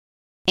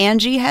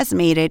Angie has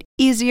made it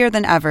easier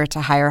than ever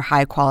to hire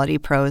high-quality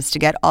pros to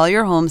get all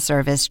your home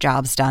service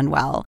jobs done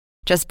well.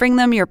 Just bring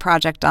them your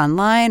project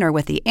online or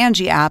with the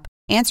Angie app,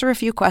 answer a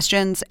few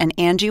questions, and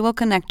Angie will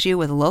connect you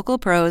with local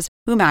pros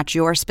who match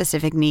your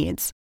specific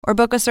needs. Or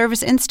book a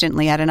service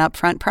instantly at an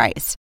upfront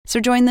price. So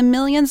join the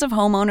millions of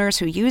homeowners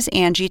who use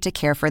Angie to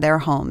care for their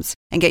homes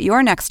and get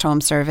your next home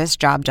service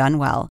job done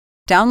well.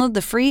 Download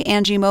the free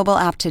Angie mobile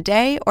app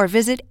today or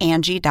visit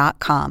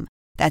Angie.com.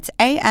 That's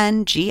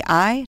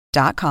ANGI.com.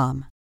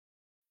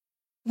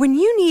 When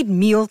you need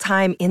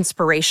mealtime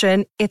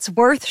inspiration, it's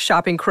worth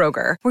shopping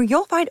Kroger, where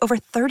you'll find over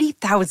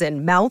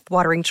 30,000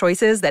 mouth-watering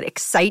choices that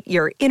excite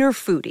your inner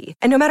foodie.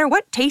 And no matter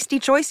what tasty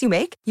choice you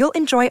make, you'll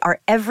enjoy our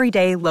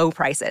everyday low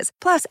prices,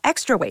 plus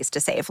extra ways to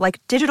save,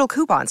 like digital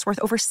coupons worth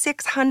over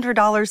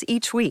 $600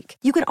 each week.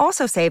 You can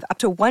also save up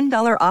to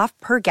 $1 off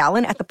per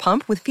gallon at the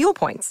pump with fuel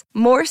points.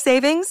 More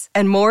savings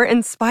and more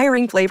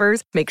inspiring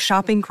flavors make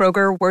shopping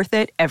Kroger worth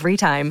it every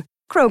time.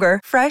 Kroger,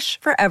 fresh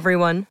for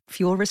everyone.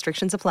 Fuel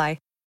restrictions apply.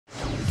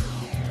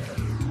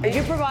 Did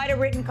you provide a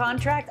written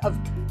contract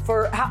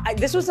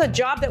this was a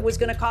job that was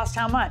going to cost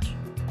how much?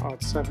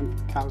 It's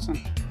 $7,000.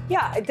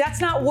 Yeah, that's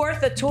not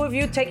worth the two of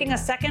you taking a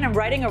second and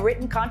writing a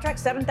written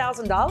contract,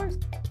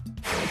 $7,000?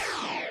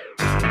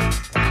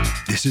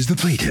 This is the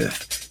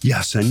plaintiff,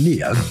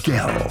 Yesenia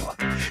Gell.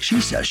 She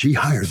says she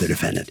hired the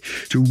defendant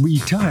to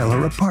retile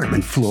her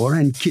apartment floor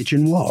and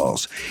kitchen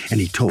walls, and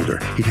he told her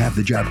he'd have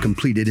the job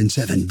completed in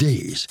 7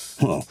 days.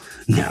 Well,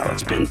 now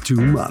it's been 2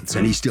 months,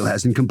 and he still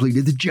hasn't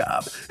completed the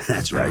job.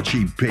 That's right,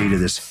 she paid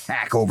this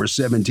hack over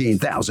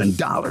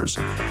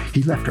 $17,000.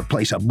 He left her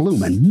place a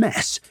bloomin'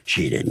 mess.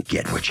 She didn't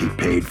get what she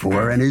paid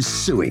for and is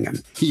suing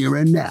him here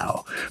and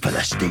now for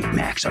the state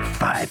max of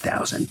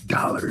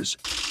 $5,000.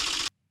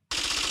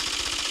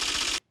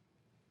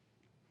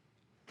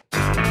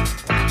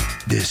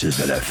 This is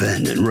the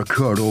defendant,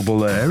 Ricardo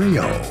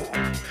Valerio.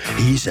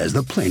 He says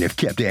the plaintiff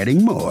kept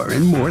adding more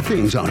and more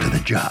things onto the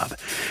job.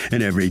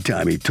 And every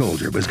time he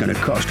told her it was going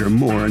to cost her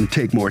more and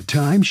take more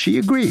time, she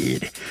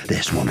agreed.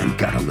 This woman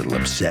got a little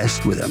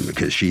obsessed with him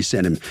because she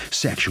sent him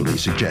sexually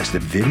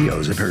suggestive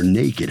videos of her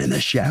naked in the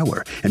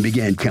shower and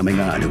began coming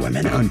on to him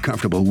in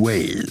uncomfortable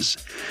ways.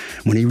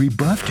 When he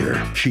rebuffed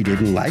her, she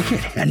didn't like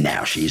it, and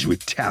now she's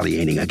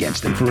retaliating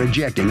against him for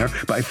rejecting her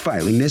by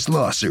filing this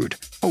lawsuit.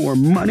 For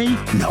money?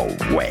 No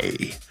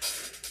way.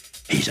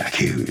 He's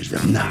accused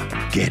of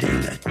not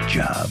getting the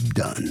job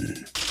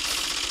done.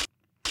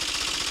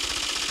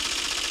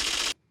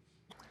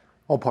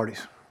 All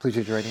parties, please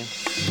raise your right hand.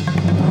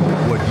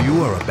 What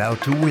you are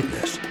about to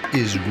witness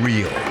is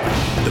real.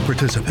 The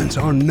participants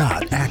are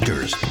not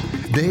actors.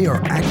 They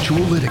are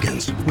actual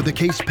litigants with a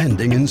case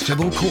pending in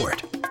civil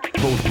court.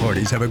 Both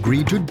parties have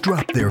agreed to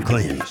drop their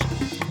claims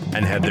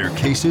and have their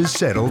cases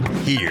settled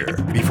here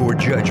before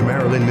Judge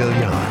Marilyn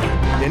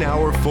Milian in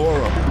our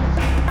forum,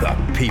 the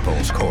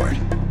People's Court.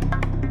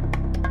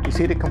 Be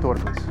seated. Come to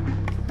order, please.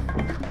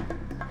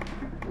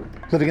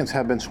 Litigants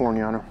have been sworn,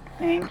 Your Honor.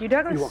 Thank you,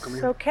 Douglas. You're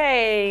welcome.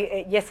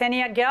 Okay,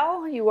 Yesenia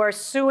Gell, you are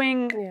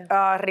suing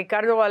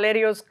Ricardo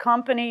Valerio's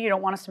company, you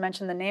don't want us to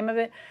mention the name of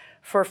it,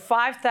 for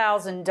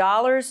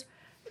 $5,000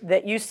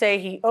 that you say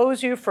he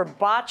owes you for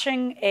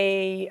botching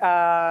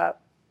a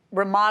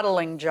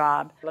remodeling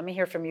job. Let me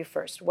hear from you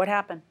first. What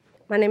happened?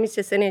 My name is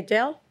Yesenia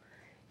Gell,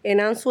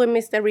 and I'm suing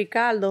Mr.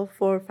 Ricardo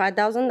for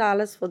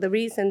 $5,000 for the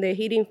reason that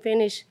he didn't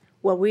finish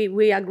what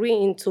we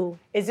agreed to.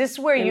 Is this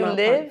where you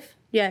live?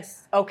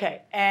 Yes.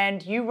 Okay,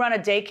 and you run a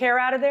daycare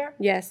out of there?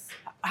 Yes.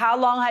 How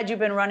long had you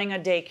been running a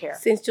daycare?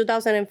 Since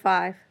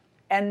 2005.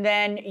 And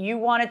then you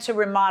wanted to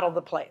remodel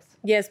the place?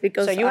 Yes,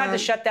 because... So you had to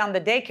shut down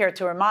the daycare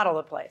to remodel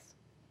the place?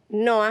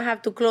 No, I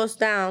have to close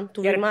down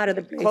to remodel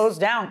the place. Close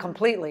down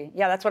completely.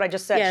 Yeah, that's what I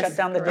just said, yes. Shut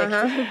down the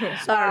daycare.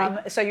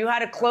 Sorry. So you had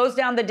to close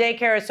down the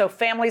daycare, so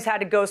families had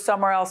to go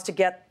somewhere else to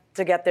get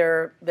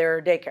their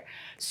daycare.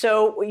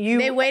 So you...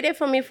 They waited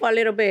for me for a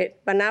little bit,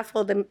 but not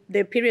for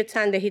the period of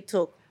time that he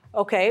took.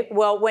 Okay,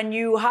 well, when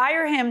you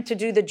hire him to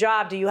do the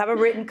job, do you have a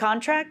written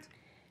contract?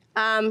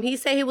 He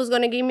said he was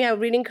going to give me a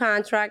written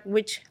contract,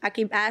 which I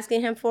keep asking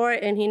him for,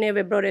 and he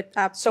never brought it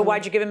up. So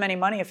why'd you give him any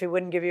money if he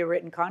wouldn't give you a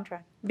written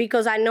contract?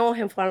 Because I know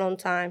him for a long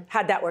time.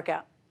 How'd that work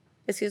out?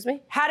 Excuse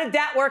me? How did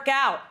that work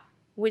out?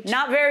 Which,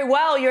 not very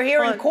well. You're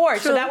here in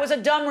court, true. So that was a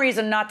dumb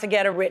reason not to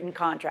get a written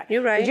contract.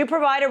 You're right. Did you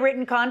provide a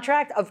written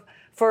contract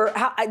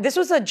this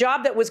was a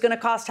job that was going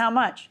to cost how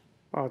much?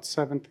 About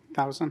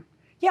 $7,000.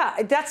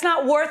 Yeah, that's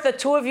not worth the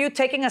two of you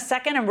taking a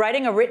second and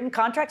writing a written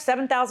contract,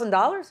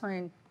 $7,000? I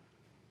mean,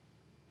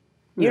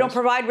 you don't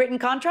provide written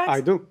contracts?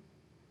 I do.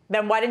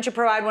 Then why didn't you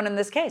provide one in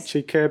this case?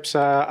 She keeps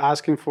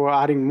asking for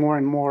adding more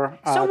and more.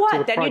 So what? To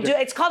the then project. you do.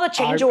 It's called a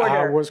change order.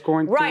 I was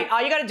going to. Right. All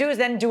you got to do is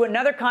then do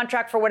another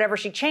contract for whatever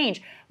she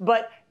changed.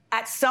 But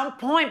at some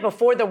point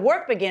before the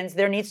work begins,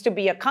 there needs to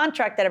be a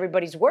contract that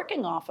everybody's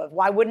working off of.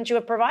 Why wouldn't you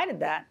have provided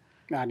that?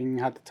 I didn't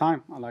have the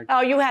time.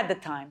 Oh, you had the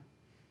time.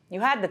 You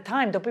had the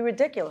time. Don't be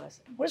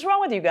ridiculous. What is wrong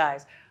with you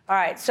guys? All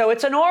right, so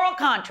it's an oral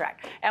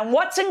contract. And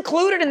what's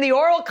included in the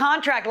oral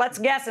contract? Let's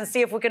guess and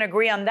see if we can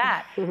agree on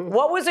that.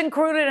 What was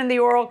included in the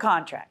oral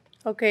contract?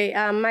 Okay,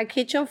 my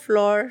kitchen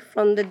floor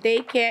from the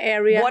daycare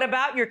area, What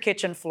about your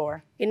kitchen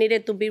floor? it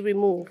needed to be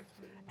removed.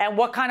 And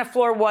what kind of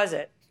floor was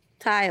it?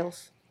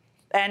 Tiles,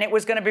 And it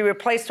was going to be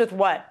replaced with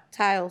what?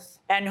 tiles.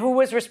 And who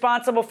was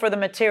responsible for the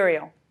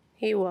material?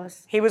 He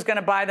was. He was going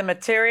to buy the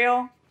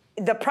material.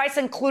 The price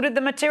included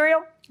the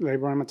material?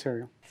 Labor and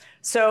material.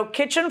 So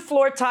kitchen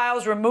floor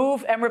tiles,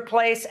 remove and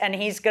replace, and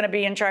he's going to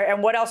be in charge.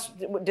 And what else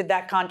did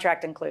that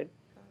contract include?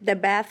 The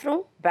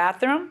bathroom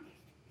Bathroom?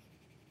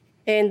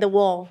 and the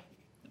wall.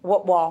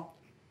 What wall?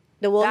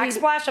 The wall.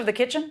 Backsplash of the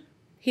kitchen?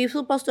 He's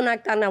supposed to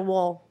knock down a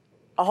wall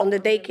on the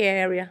daycare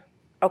area.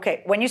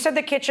 Okay, when you said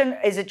the kitchen,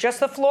 is it just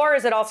the floor or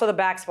is it also the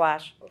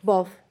backsplash?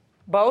 Both.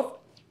 Both?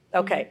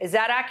 Okay, is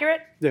that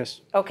accurate?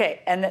 Yes. Okay,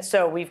 and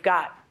so we've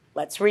got,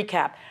 let's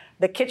recap,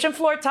 the kitchen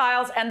floor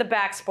tiles and the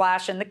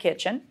backsplash in the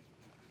kitchen.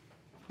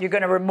 You're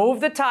going to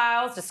remove the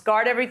tiles,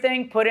 discard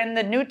everything, put in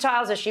the new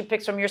tiles as she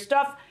picks from your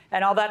stuff,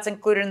 and all that's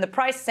included in the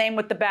price. Same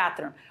with the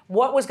bathroom.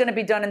 What was going to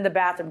be done in the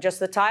bathroom?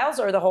 Just the tiles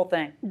or the whole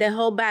thing? The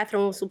whole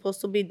bathroom was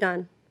supposed to be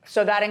done.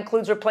 So that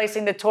includes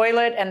replacing the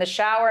toilet and the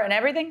shower and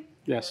everything?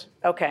 Yes.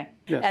 Okay.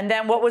 Yes. And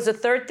then what was the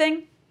third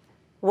thing?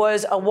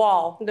 Was a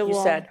wall, The you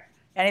wall. said.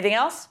 Anything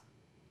else?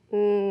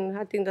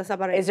 I think that's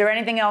about it. Is there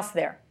anything else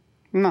there?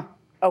 No.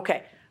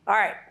 Okay. All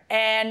right.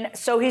 And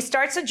so he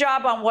starts a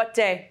job on what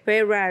day?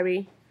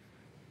 February,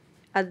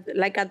 at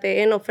the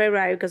end of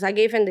February, because I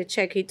gave him the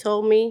check. He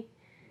told me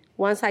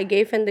once I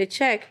gave him the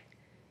check,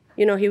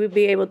 he would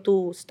be able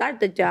to start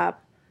the job.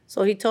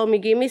 So he told me,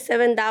 give me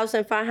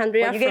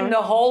 $7,500 You gave him the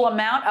whole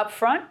amount up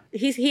front?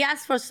 He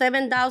asked for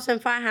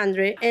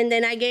 $7,500, and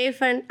then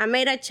I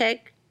made a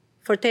check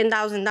for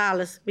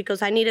 $10,000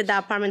 because I needed the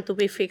apartment to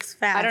be fixed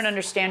fast. I don't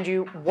understand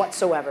you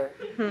whatsoever.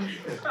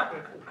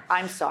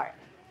 I'm sorry.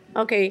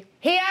 Okay,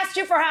 He asked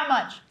you for how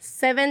much?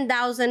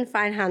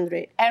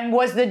 $7,500. And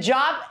was the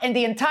job, and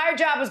the entire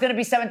job was going to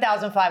be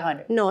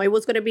 $7,500. No, it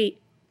was gonna be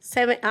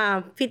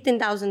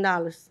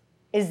 $15,000.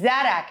 Is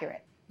that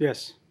accurate?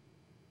 Yes.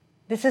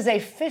 This is a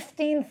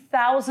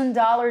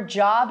 $15,000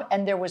 job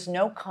and there was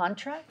no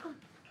contract?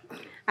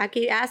 I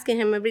keep asking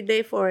him every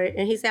day for it,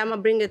 and he said, I'm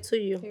gonna bring it to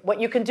you. What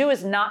you can do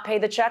is not pay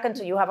the check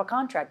until you have a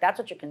contract. That's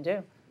what you can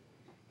do.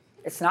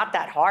 It's not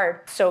that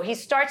hard. So he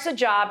starts a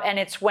job and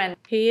it's when?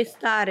 He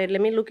started,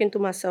 let me look into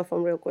my cell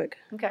phone real quick.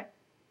 Okay.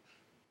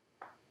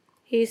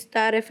 He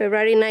started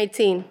February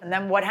 19. And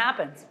then what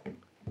happens?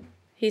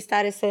 He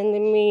started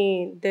sending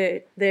me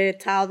the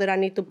tile that I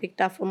need to pick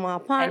up from my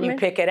apartment. And you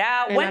pick it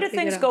out. And When I do pick it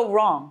things up. go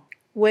wrong?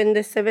 When the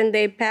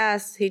 7-day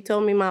passed, he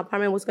told me my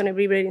apartment was gonna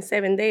be ready in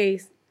 7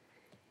 days.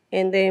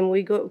 And then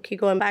we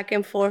keep going back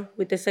and forth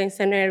with the same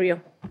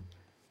scenario.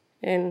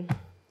 And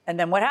And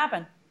then what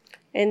happened?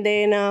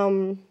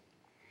 then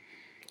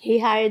he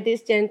hired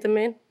this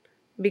gentleman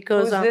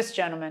because Who's this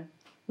gentleman?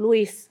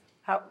 Luis.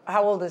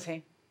 How old is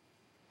he?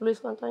 Luis,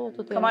 ¿cuántos años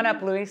tú tienes? Come on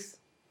up, Luis.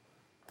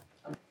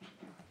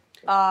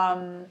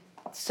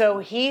 So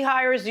he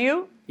hires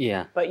you,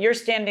 Yeah. but you're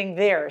standing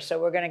there. So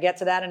we're going to get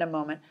to that in a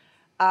moment.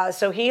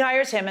 So he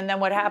hires him, and then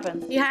what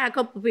happens? He hired a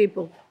couple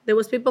people. There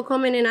was people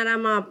coming in and out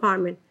of my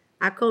apartment.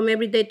 I come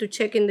every day to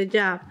check in the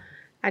job.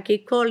 I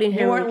keep calling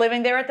him. You weren't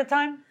living there at the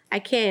time? I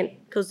can't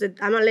because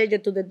I'm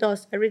allergic to the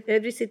dust.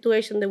 Every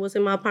situation that was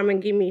in my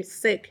apartment get me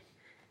sick.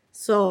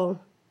 So,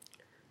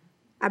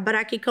 but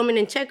I keep coming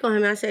and check on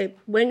him. I say,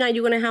 when are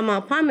you gonna have my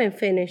apartment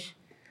finished?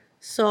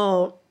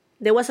 So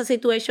there was a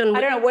situation.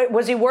 I don't know.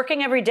 Was he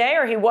working every day,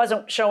 or he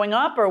wasn't showing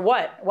up, or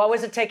what? What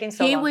was it taking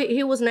so long?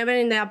 He was never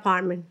in the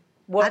apartment.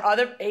 What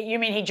you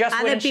mean he just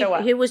Other wouldn't show people,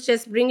 up? he was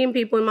just bringing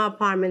people in my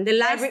apartment. The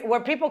last, Were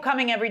people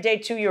coming every day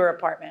to your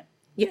apartment?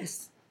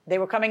 yes, They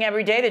were coming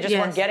every day. They just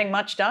weren't Yes. getting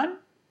much done.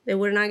 they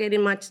were not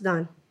getting much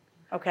done.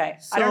 Okay.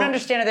 I don't So-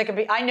 understand if they could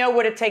be. I know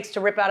what it takes to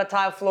rip out a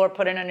tile floor,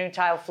 put in a new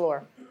tile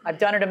floor. I've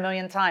done it a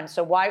million times.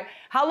 So why?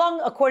 How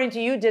long, according to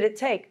you, did it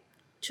take?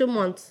 2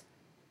 months.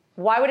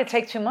 Why would it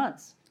take 2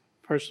 months?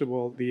 First of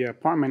all, the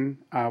apartment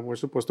was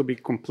supposed to be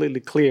completely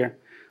clear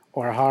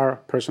or our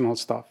personal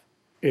stuff.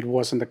 It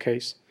wasn't the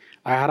case.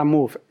 I had to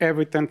move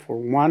everything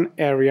from one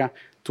area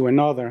to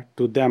another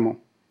to demo,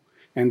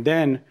 and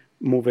then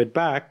move it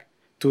back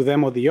to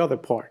demo the other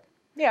part,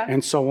 Yeah.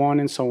 and so on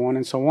and so on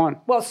and so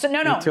on. Well, so no,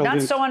 Until not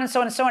the- so on and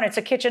so on and so on. It's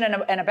a kitchen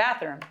and a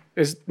bathroom.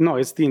 It's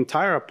the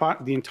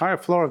entire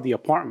floor of the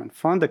apartment,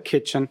 from the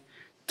kitchen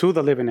to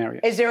the living area.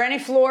 Is there any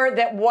floor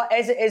that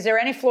is there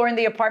any floor in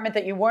the apartment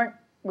that you weren't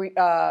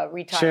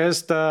retired?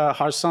 Just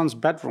our son's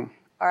bedroom,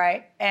 All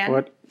right,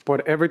 and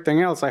but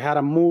everything else I had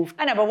to move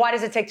I know, but why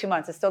does it take 2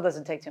 months? It still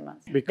doesn't take 2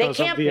 months. because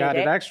they of can't the be,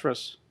 added they-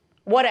 extras.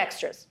 What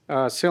extras?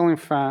 Ceiling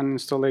fan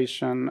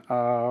installation,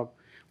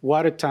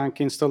 water tank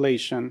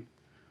installation,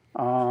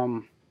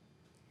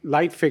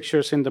 light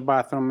fixtures in the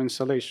bathroom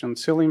installation,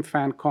 ceiling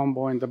fan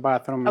combo in the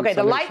bathroom Okay,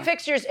 the installation. light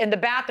fixtures in the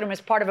bathroom is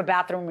part of a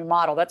bathroom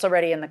remodel. That's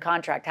already in the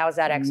contract. How is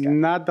that extra?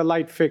 Not the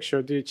light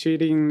fixture.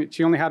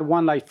 She only had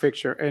one light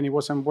fixture and it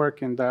wasn't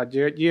working. The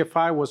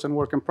GFI wasn't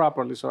working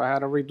properly, so I had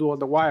to redo all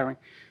the wiring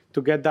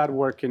to get that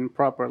working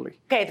properly.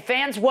 Okay, the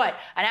fan's what?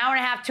 An hour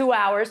and a half, 2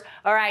 hours.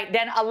 All right,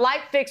 then a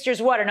light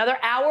fixture's what? Another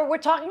hour? We're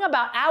talking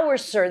about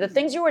hours, sir. The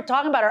things you were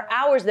talking about are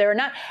hours there.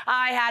 Not,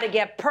 I had to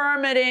get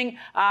permitting,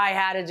 I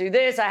had to do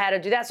this, I had to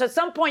do that. So at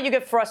some point you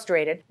get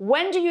frustrated.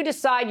 When do you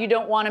decide you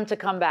don't want him to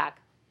come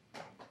back?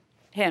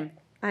 Him.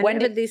 I When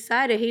never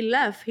decided. He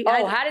left.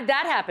 how did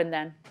that happen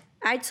then?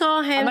 I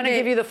told him I'm going to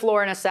give you the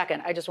floor in a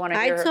second. I just want to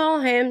hear I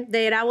told him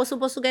that I was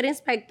supposed to get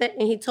inspected,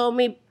 and he told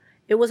me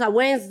it was a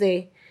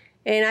Wednesday.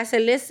 And I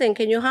said, listen,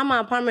 can you have my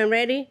apartment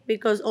ready?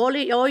 Because all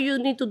you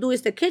need to do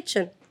is the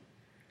kitchen.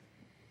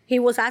 He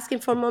was asking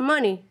for more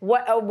money.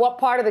 What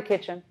part of the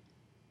kitchen?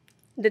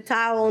 The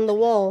tile on the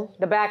wall.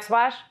 The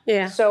backsplash?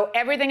 Yeah. So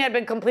everything had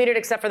been completed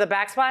except for the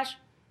backsplash?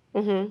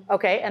 Mm-hmm.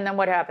 Okay, and then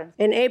what happened?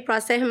 In April, I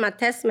sent him a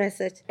text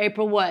message.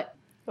 April what?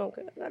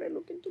 Okay, I gotta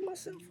look into my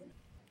cell phone.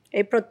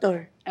 April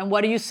 3rd. And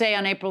what do you say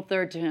on April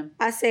 3rd to him?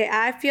 I say,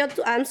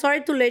 I'm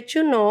sorry to let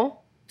you know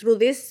through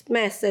this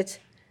message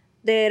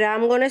that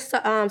I'm gonna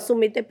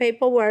submit the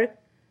paperwork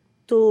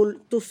to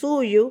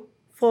sue you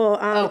for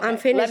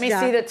unfinished Let me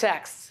job. see the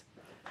text.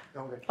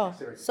 Oh,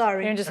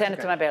 sorry. You can just hand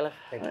it to my bailiff.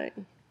 Right.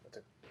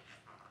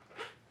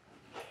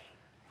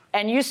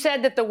 And you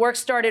said that the work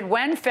started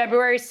when?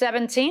 February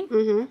 17th?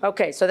 Mm-hmm.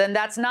 Okay, so then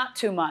that's not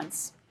 2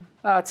 months.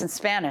 Oh, it's in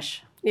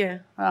Spanish. Yeah.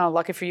 Oh,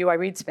 lucky for you, I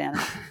read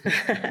Spanish.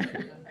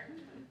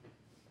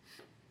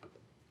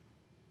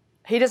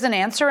 He doesn't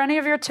answer any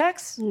of your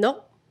texts?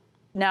 Nope.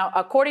 Now,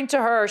 according to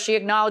her, she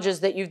acknowledges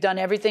that you've done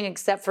everything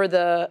except for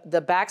the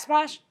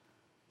backsplash?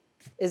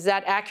 Is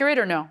that accurate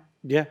or no?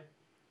 Yeah.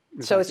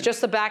 So it's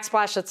just the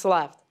backsplash that's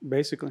left?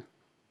 Basically.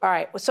 All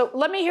right, so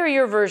let me hear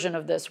your version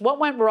of this. What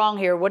went wrong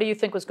here? What do you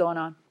think was going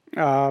on?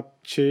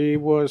 She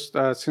was,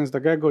 since the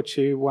get-go,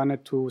 she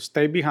wanted to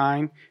stay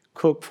behind,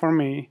 cook for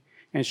me,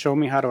 and show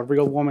me how a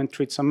real woman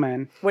treats a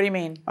man. What do you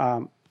mean?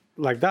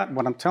 Like that,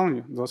 what I'm telling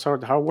you. Those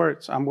are her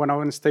words. I'm going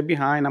to stay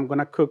behind. I'm going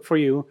to cook for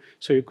you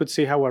so you could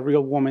see how a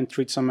real woman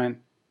treats a man.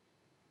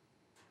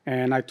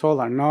 And I told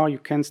her, no, you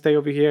can't stay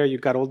over here. You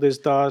got all this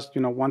dust.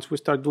 You know, once we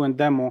start doing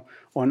demo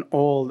on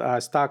all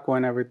Stockwell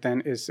and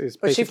everything, is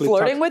basically... Was she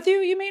flirting with you,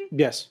 you mean?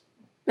 Yes.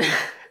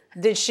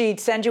 Did she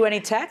send you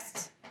any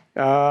texts?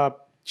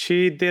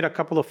 She did a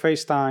couple of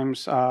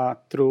FaceTimes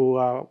through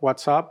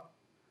WhatsApp,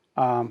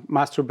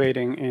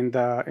 masturbating in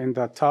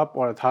the tub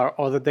or at her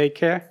other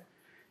daycare.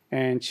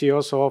 And she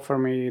also offered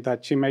me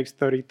that she makes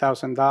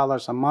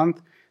 $30,000 a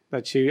month,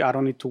 that I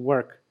don't need to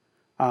work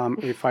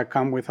if I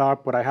come with her,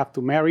 but I have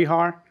to marry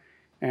her,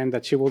 and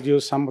that she will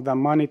use some of the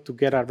money to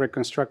get a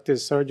reconstructive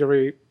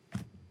surgery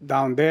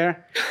down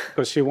there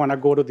because she want to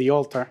go to the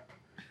altar.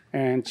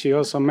 And she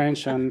also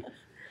mentioned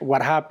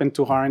what happened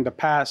to her in the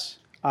past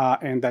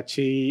and that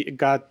she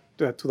got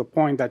to the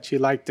point that she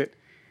liked it.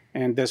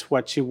 And that's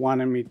what she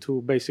wanted me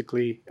to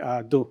basically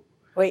do.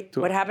 Wait,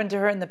 what happened to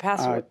her in the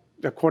past?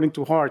 According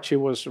to her, she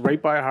was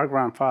raped by her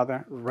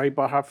grandfather, raped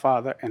by her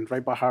father, and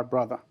raped by her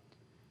brother.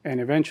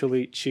 And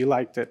eventually, she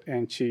liked it,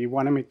 and she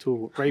wanted me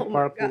to rape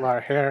her, pull her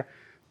hair,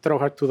 throw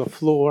her to the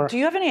floor. Do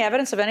you have any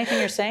evidence of anything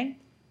you're saying?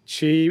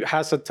 She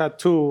has a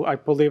tattoo, I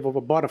believe, of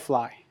a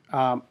butterfly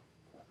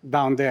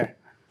down there,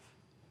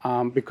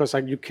 because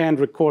you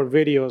can't record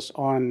videos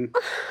on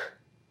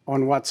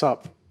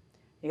WhatsApp.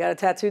 You got a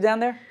tattoo down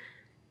there?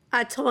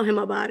 I told him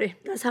about it.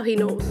 That's how he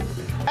knows.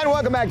 And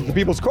welcome back to the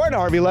People's Court,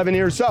 Harvey Levin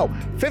here. So,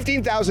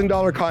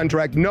 $15,000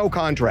 contract, no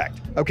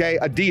contract, okay?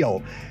 A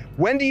deal.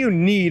 When do you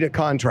need a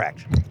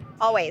contract?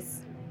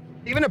 Always.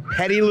 Even a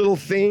petty little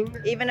thing?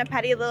 Even a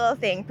petty little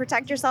thing.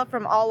 Protect yourself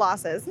from all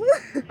losses.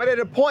 But at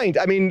a point,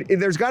 I mean,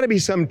 there's got to be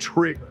some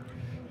trick.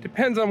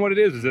 Depends on what it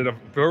is. Is it a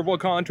verbal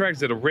contract?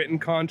 Is it a written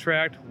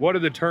contract? What are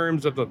the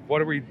terms of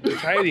what are we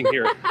deciding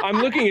here? I'm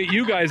looking at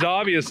you guys,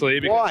 obviously.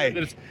 Because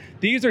why?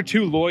 These are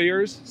two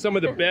lawyers, some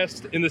of the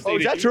best in the state. Oh,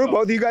 is that true?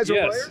 Both of you guys are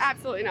Yes. lawyers?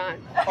 Absolutely not.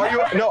 Are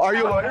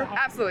you a lawyer?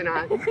 Absolutely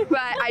not. But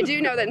I do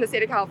know that in the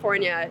state of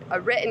California, a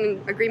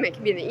written agreement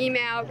can be in the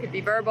email, could be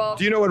verbal.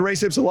 Do you know what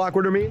res ipsa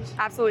loquitur means?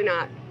 Absolutely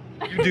not.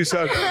 You do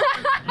so.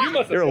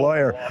 You're a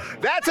lawyer.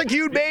 That's a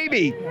cute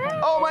baby.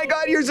 Oh my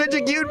God, you're such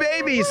a cute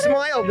baby.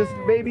 Smile. This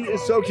baby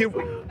is so cute.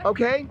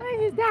 Okay? What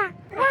is that?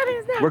 What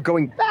is that? We're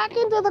going back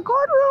into the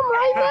courtroom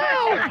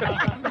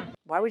right now.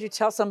 Why would you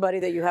tell somebody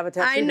that you have a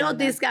tattoo? I know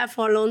this guy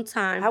for a long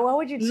time. Why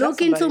would you tell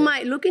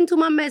Look into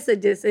my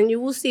messages, and you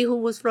will see who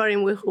was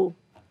flirting with who.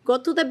 Go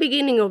to the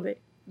beginning of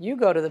it. You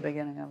go to the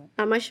beginning of it.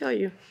 I'm gonna show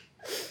you.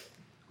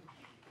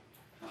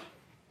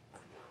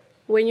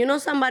 When you know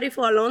somebody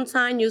for a long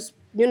time, you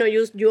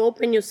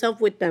open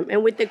yourself with them.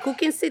 And with the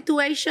cooking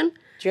situation.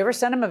 Did you ever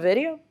send him a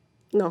video?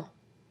 No.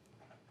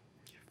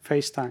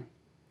 FaceTime.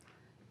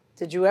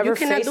 Did you ever You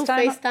cannot do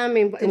FaceTime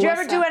in Did you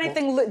ever do WhatsApp.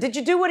 anything? Did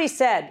you do what he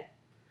said?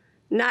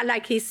 Not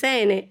like he's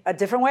saying it. A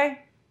different way?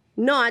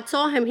 No, I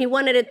told him he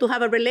wanted to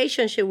have a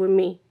relationship with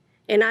me.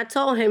 And I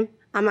told him,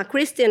 I'm a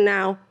Christian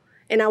now,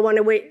 and I want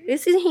to wait.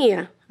 It's in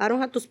here. I don't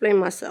have to explain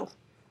myself.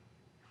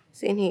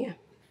 It's in here.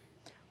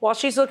 While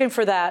she's looking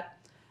for that,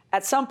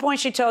 at some point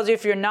she tells you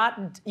if you're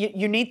not,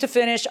 you need to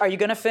finish. Are you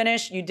going to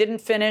finish? You didn't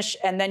finish,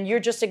 and then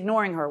you're just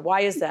ignoring her.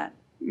 Why is that?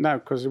 No,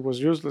 because it was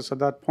useless at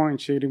that point.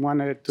 She didn't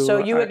want it to. So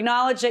you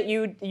acknowledge that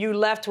you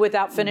left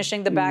without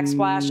finishing the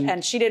backsplash,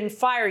 and she didn't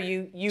fire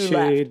you. You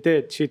left. She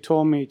did. She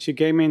told me. She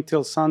gave me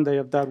until Sunday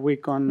of that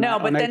week on. No,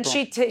 but on then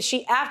April.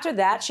 she after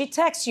that she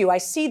texts you. I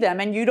see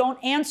them, and you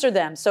don't answer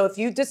them. So if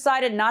you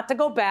decided not to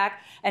go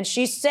back, and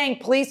she's saying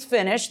please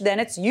finish, then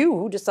it's you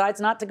who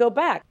decides not to go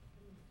back.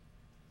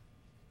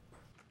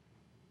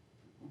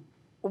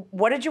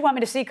 What did you want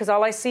me to see? Because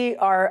all I see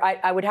are,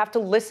 I would have to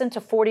listen to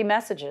 40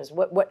 messages.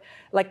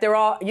 Like they're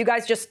all, you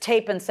guys just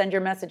tape and send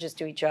your messages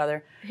to each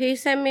other. He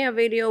sent me a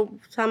video,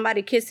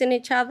 somebody kissing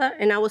each other,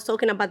 and I was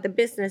talking about the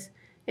business,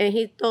 and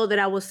he thought that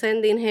I was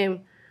sending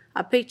him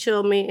a picture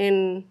of me,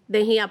 and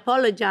then he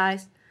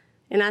apologized.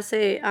 And I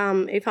said,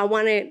 if I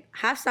want to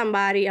have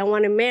somebody, I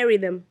want to marry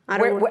them.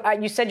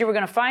 You said you were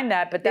going to find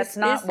that, but that's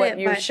not what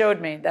you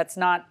showed me. That's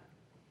not.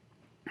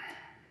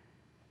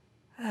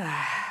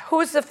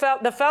 Who's the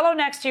fellow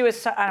next to you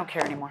is, I don't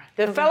care anymore.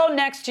 The fellow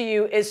next to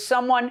you is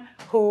someone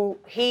who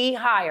he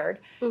hired,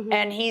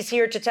 and he's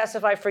here to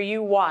testify for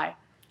you. Why?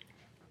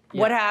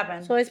 Yeah. What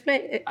happened? So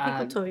explain, he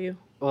could tell you.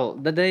 Well,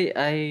 the day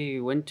I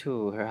went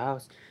to her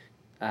house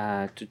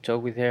to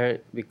talk with her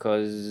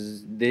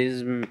because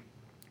this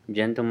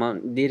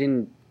gentleman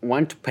didn't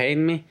want to pay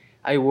me.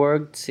 I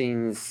worked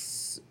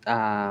since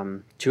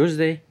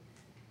Tuesday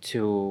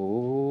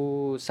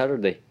to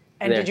Saturday.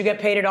 And did you get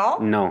paid at all?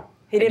 No.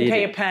 He didn't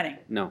pay a penny?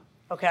 No.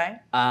 Okay.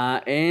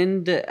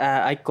 And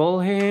I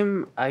called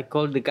him. I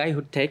called the guy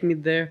who take me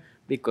there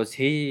because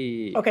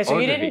he. Okay, so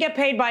you didn't get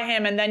paid by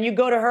him, and then you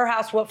go to her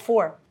house. What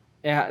for?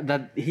 Yeah,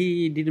 that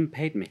he didn't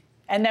pay me.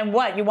 And then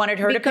what? You wanted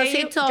her to pay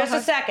you? Just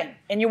a second.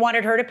 And you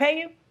wanted her to pay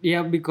you?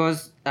 Yeah,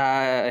 because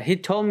he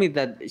told me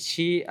that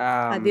she.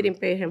 I didn't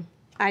pay him.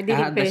 I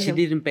didn't pay him. She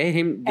didn't pay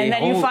him. And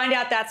then you find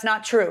out that's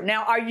not true.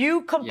 Now, are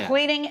you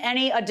completing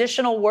any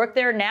additional work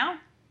there now?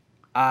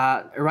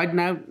 Right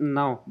now,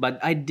 no. But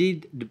I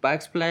did the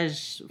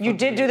backsplash. You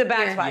did do the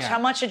backsplash. Yeah. How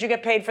much did you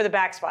get paid for the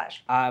backsplash?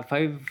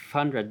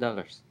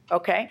 $500.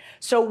 Okay.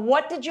 So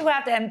what did you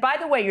have to? And by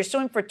the way, you're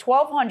suing for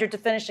 $1,200 to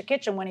finish the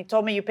kitchen when he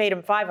told me you paid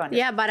him $500.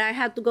 Yeah, but I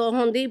had to go to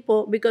Home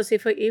Depot because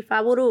if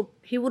I would have,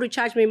 he would have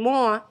charged me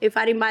more if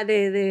I didn't buy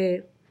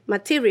the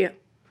material.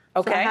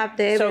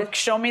 Okay. So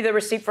show me the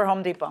receipt for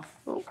Home Depot.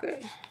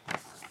 Okay.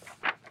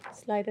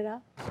 Slide it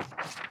out.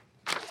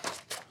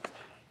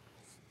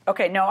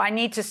 Okay, no, I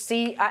need to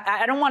see,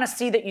 I don't want to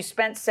see that you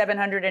spent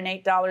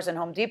 $708 in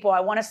Home Depot.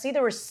 I want to see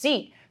the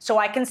receipt so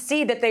I can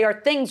see that they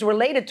are things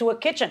related to a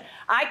kitchen.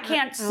 I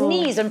can't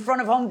sneeze in front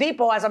of Home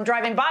Depot as I'm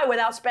driving by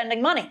without spending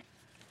money.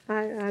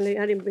 I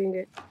didn't bring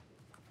it.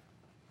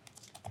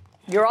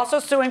 You're also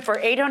suing for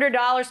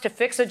 $800 to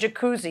fix a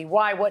jacuzzi.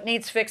 Why? What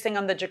needs fixing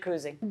on the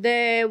jacuzzi?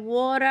 The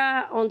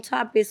water on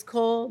top is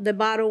cold, the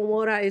bottom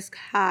water is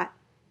hot.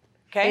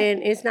 Okay.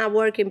 And it's not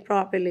working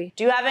properly.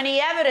 Do you have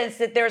any evidence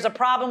that there's a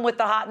problem with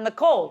the hot and the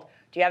cold?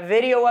 Do you have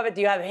video of it?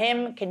 Do you have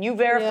him? Can you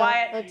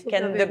verify it?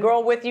 Can the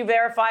girl with you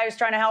verify who's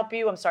trying to help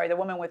you? I'm sorry, the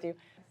woman with you.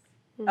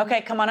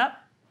 Okay, come on up.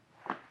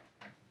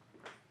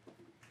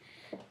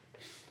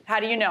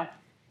 How do you know?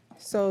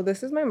 So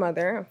this is my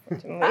mother,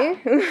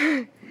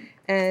 unfortunately.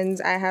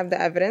 And I have the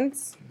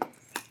evidence.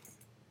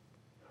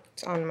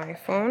 It's on my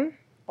phone.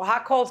 Well,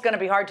 hot cold's going to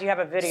be hard. Do you have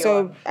a video?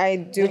 So I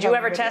do. Did you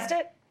ever test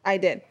it? I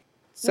did.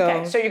 So,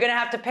 okay, so you're going to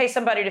have to pay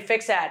somebody to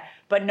fix that,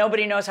 but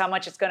nobody knows how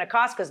much it's going to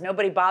cost because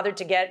nobody bothered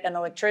to get an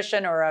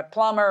electrician or a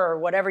plumber or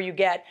whatever you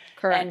get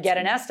and get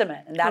an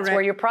estimate, and that's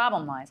where your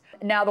problem lies.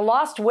 Now, the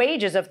lost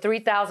wages of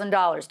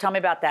 $3,000, tell me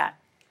about that.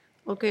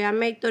 Okay, I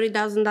make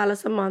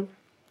 $30,000 a month,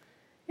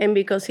 and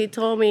because he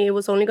told me it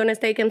was only going to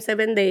take him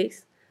 7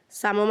 days,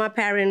 some of my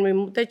parents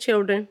removed their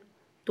children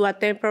to a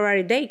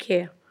temporary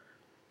daycare.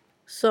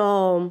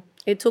 So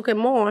it took him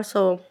more,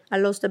 so I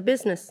lost the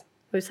business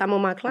with some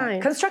of my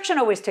clients. Construction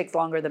always takes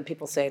longer than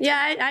people say it.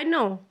 Yeah, I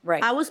know.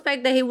 Right. I would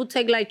expect that he would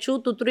take like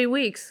 2 to 3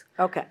 weeks.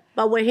 Okay.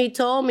 But when he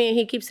told me,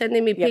 he keeps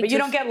sending me pictures. Yeah, but you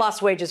don't get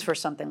lost wages for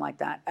something like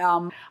that.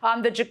 On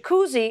the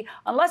jacuzzi,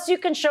 unless you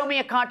can show me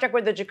a contract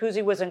where the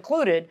jacuzzi was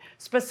included,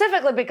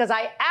 specifically because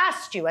I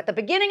asked you at the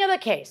beginning of the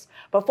case,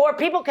 before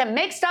people can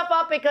make stuff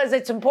up because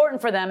it's important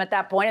for them at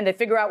that point and they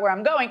figure out where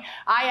I'm going,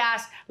 I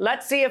asked,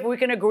 let's see if we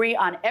can agree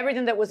on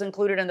everything that was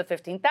included in the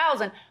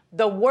 $15,000.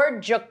 The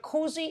word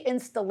jacuzzi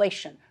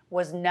installation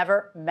was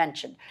never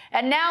mentioned.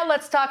 And now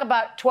let's talk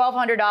about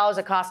 $1,200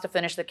 it cost to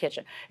finish the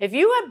kitchen. If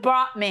you had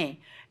brought me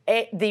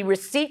the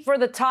receipt for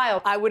the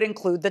tile, I would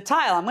include the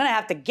tile. I'm gonna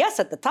have to guess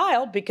at the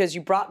tile because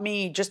you brought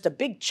me just a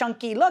big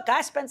chunky, look,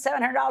 I spent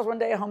 $700 one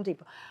day at Home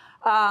Depot.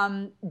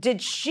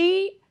 Did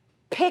she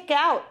pick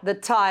out the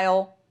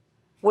tile?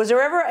 Was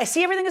there ever, I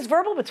see everything is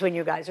verbal between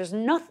you guys. There's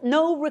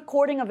no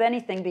recording of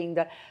anything being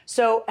done.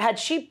 So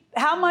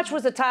how much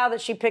was the tile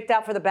that she picked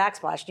out for the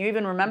backsplash? Do you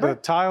even remember?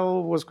 The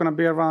tile was gonna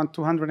be around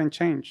 200 and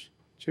change.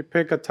 She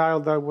picked a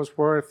tile that was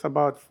worth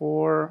about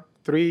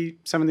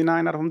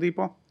 $379 at Home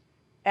Depot.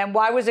 And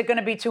why was it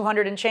gonna be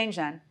 200 and change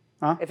then?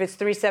 Huh? If it's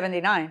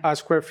 379?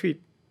 Square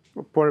feet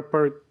per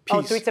piece.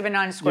 Oh,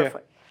 379 square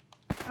foot.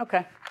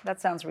 Okay,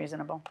 that sounds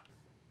reasonable.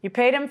 You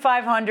paid him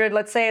 $500.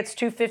 Let's say it's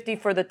 $250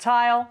 for the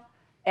tile.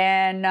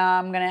 And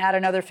I'm going to add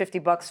another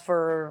 $50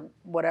 for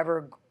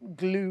whatever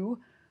glue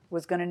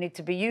was going to need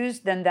to be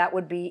used. Then that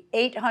would be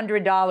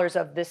 $800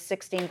 of this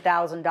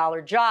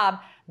 $16,000 job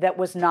that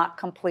was not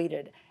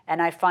completed.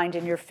 And I find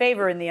in your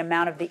favor in the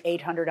amount of the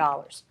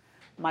 $800.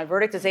 My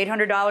verdict is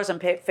 $800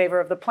 in favor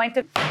of the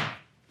plaintiff.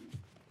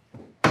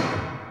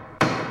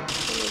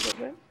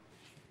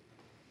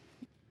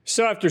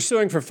 So after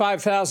suing for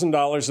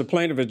 $5,000, the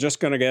plaintiff is just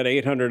going to get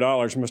 $800.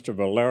 Mr.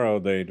 Valero,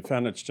 the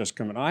defendant's just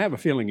coming. I have a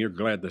feeling you're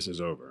glad this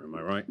is over. Am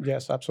I right?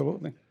 Yes,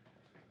 absolutely.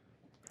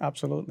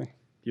 Absolutely.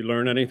 You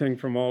learn anything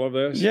from all of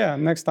this? Yeah,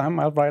 next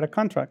time I'll write a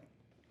contract.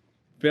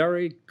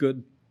 Very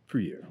good for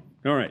you.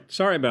 All right.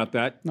 Sorry about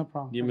that. No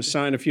problem. You must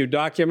sign a few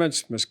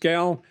documents. Ms.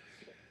 Gell,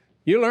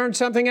 you learned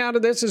something out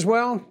of this as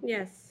well?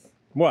 Yes.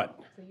 What?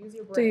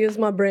 To use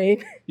my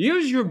brain.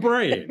 Use your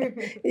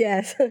brain.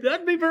 Yes.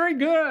 That'd be very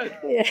good.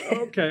 Yeah.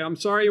 Okay, I'm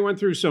sorry you went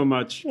through so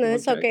much. No,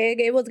 it's okay.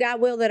 It was God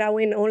will that I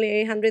win only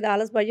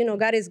 $800, but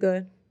God is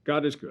good.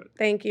 God is good.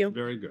 Thank you.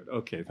 Very good.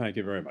 Okay, thank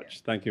you very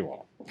much. Thank you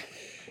all.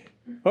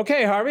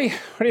 Okay, Harvey,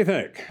 what do you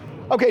think?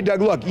 Okay,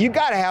 Doug, look, you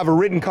got to have a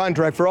written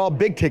contract for all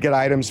big ticket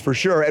items for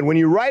sure. And when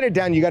you write it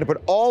down, you got to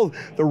put all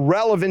the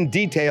relevant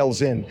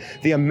details in.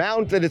 The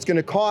amount that it's going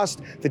to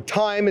cost, the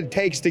time it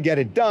takes to get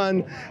it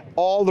done,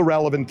 all the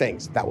relevant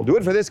things. That will do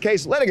it for this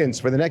case. Litigants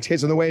for the next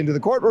case on the way into the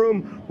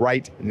courtroom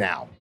right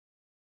now.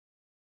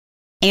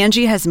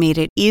 Angie has made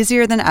it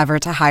easier than ever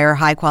to hire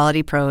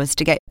high-quality pros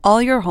to get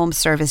all your home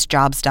service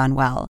jobs done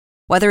well.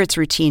 Whether it's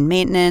routine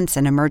maintenance,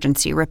 an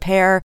emergency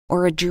repair,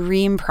 or a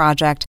dream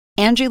project,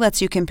 Angie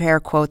lets you compare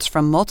quotes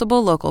from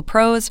multiple local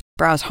pros,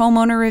 browse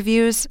homeowner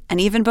reviews, and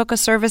even book a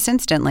service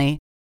instantly.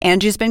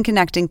 Angie's been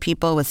connecting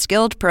people with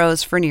skilled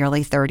pros for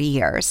nearly 30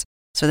 years.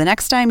 So the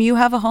next time you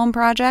have a home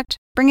project,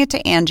 bring it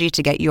to Angie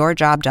to get your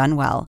job done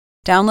well.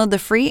 Download the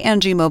free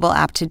Angie mobile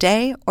app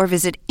today or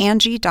visit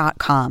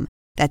Angie.com.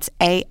 That's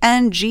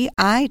ANGI.com.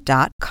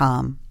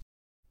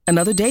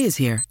 Another day is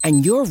here,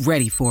 and you're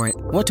ready for it.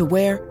 What to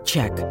wear?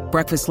 Check.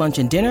 Breakfast, lunch,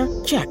 and dinner?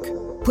 Check.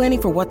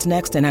 Planning for what's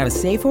next and how to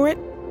save for it?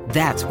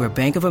 That's where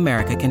Bank of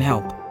America can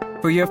help.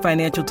 For your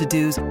financial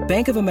to-dos,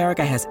 Bank of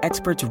America has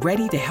experts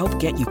ready to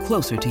help get you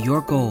closer to your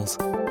goals.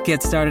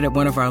 Get started at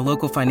one of our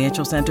local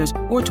financial centers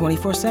or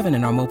 24/7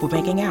 in our mobile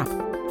banking app.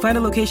 Find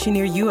a location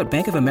near you at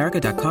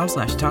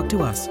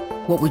bankofamerica.com/talktous.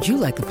 What would you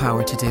like the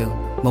power to do?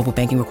 Mobile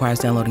banking requires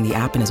downloading the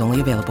app and is only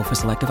available for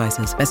select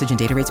devices. Message and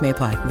data rates may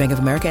apply. Bank of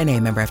America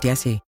N.A., member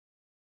FDIC.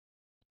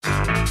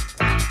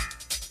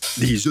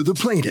 These are the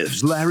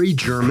plaintiffs, Larry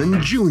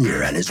German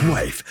Jr. and his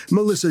wife,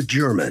 Melissa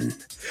German.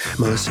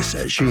 Melissa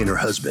says she and her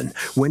husband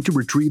went to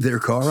retrieve their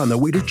car on the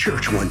way to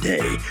church one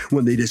day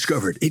when they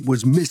discovered it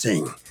was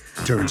missing.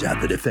 Turns out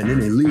the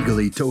defendant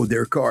illegally towed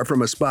their car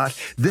from a spot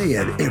they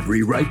had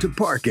every right to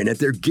park in at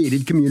their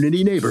gated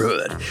community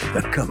neighborhood.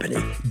 The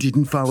company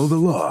didn't follow the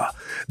law.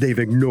 They've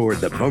ignored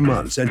them for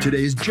months, and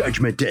today's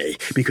judgment day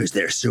because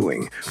they're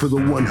suing for the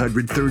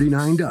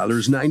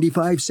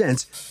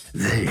 $139.95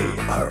 they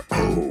are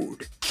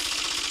owed.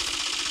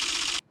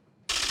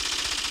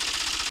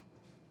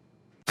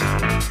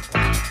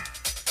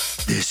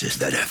 This is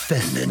the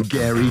defendant,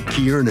 Gary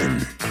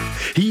Kiernan.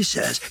 He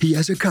says he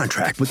has a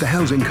contract with the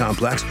housing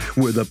complex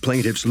where the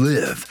plaintiffs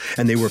live,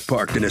 and they were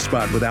parked in a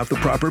spot without the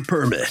proper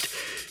permit.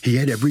 He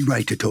had every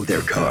right to tow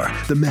their car.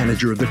 The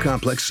manager of the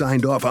complex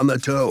signed off on the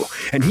tow,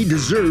 and he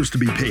deserves to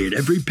be paid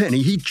every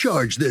penny he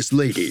charged this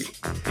lady.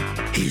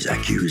 He's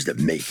accused of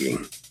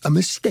making a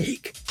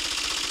mistake.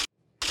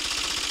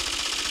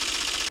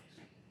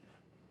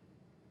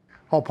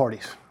 All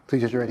parties,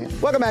 please raise your right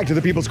hand. Welcome back to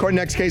the People's Court.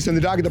 Next case in the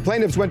docket. The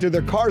plaintiffs went to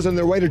their cars on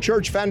their way to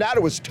church, found out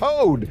it was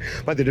towed.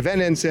 But the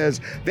defendant says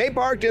they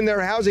parked in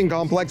their housing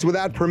complex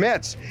without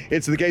permits.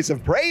 It's the case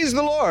of praise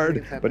the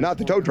Lord, but not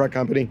the tow truck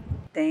company.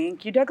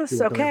 Thank you,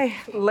 Douglas. Okay,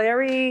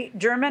 Larry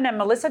German and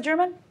Melissa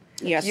German?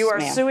 Yes, You are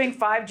ma'am. suing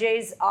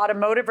 5J's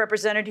Automotive,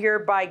 represented here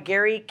by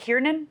Gary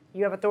Kiernan.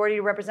 You have authority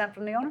to represent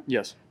from the owner?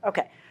 Yes.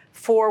 Okay,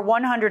 for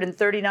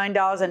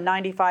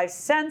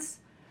 $139.95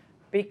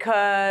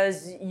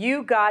 because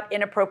you got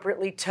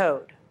inappropriately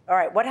towed. All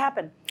right, what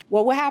happened?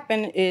 Well, what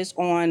happened is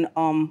on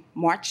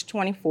March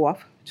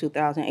 24th,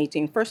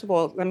 2018. First of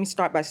all, let me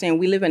start by saying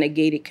we live in a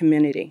gated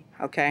community,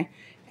 okay?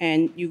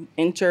 And you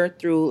enter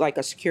through like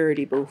a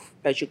security booth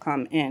as you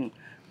come in,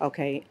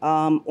 okay?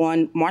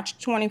 On March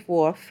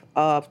 24th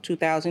of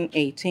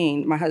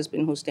 2018, my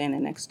husband, who's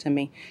standing next to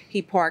me,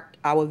 he parked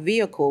our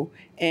vehicle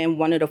in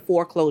one of the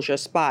foreclosure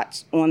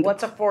spots.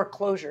 What's a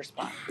foreclosure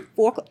spot?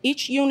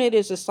 Each unit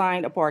is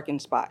assigned a parking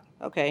spot,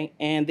 okay?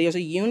 And there's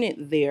a unit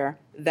there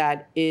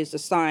that is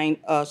assigned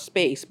a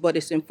space, but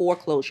it's in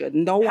foreclosure.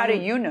 How do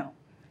you know?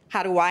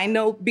 How do I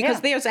know?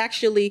 Because there's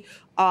actually,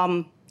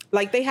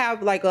 like they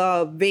have like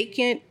a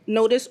vacant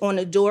notice on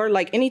the door.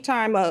 Like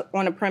anytime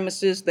on a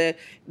premises that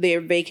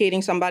they're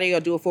vacating somebody or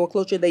do a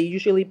foreclosure, they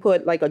usually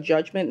put like a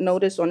judgment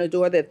notice on the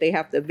door that they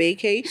have to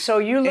vacate. So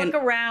you look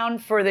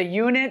around for the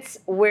units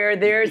where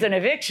there's an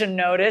eviction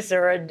notice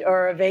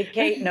or a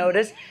vacate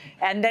notice,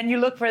 and then you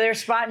look for their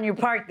spot and you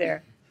park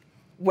there.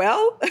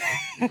 Well,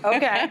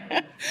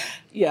 Okay.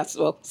 yes,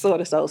 well, sort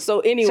of so.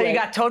 So anyway. So you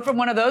got towed from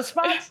one of those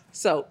spots?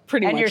 So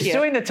pretty and much, you're yeah.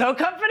 suing the tow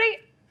company?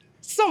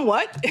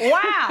 Somewhat.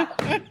 Wow.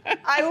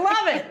 I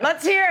love it.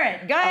 Let's hear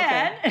it. Go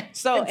ahead.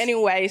 So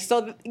anyway,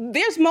 so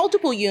there's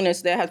multiple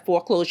units that have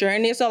foreclosure,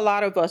 and there's a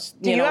lot of us.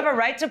 Do you have a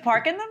right to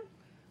park in them?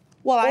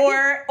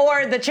 Well,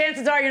 or the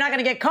chances are you're not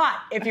going to get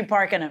caught if you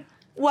park in them.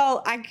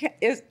 Well,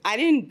 I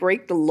didn't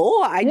break the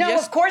law. No,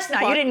 of course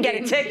not. You didn't get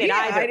a ticket Yeah,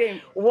 either. I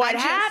didn't. What I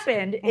just-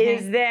 happened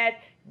is that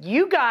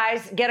you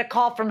guys get a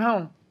call from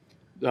whom?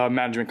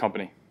 Management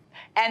company,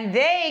 And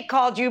they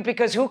called you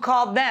because who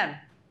called them?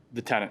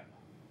 the tenant.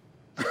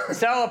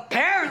 So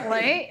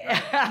apparently,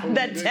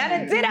 the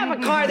tenant did have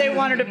a car they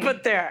wanted to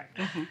put there.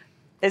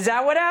 Is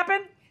that what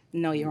happened?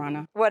 No, Your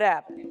Honor. What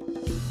happened?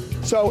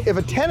 So if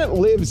a tenant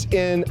lives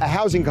in a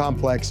housing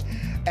complex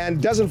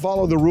and doesn't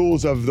follow the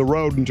rules of the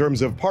road in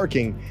terms of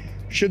parking,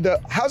 should the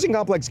housing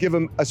complex give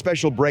them a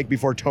special break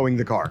before towing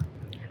the car?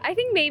 I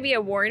think maybe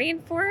a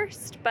warning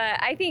first,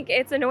 but I think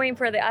it's annoying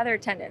for the other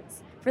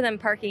tenants for them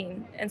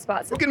parking in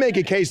spots. Who can make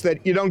a case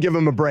that you don't give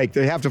them a break?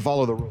 They have to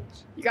follow the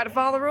rules. You got to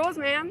follow the rules,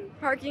 man.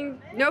 Parking,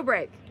 no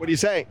break. What do you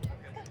say?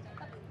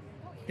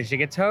 They should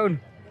get towed.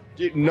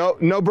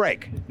 No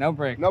break. No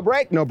break. No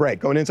break, no break.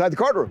 Going inside the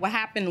courtroom. What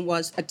happened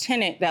was a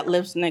tenant that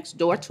lives next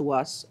door to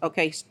us,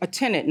 okay, a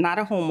tenant, not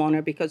a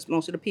homeowner, because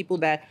most of the people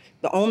that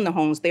own the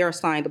homes, they're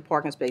assigned a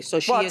parking space. So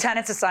she Well,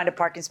 tenants assigned a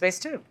parking space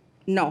too.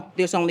 No,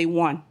 there's only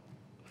one.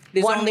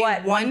 There's One only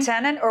what? One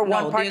tenant or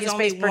one parking there's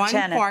space only per one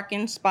tenant?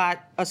 parking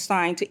spot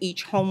assigned to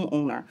each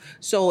homeowner.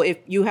 So if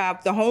you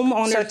have the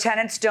homeowner. So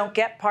tenants don't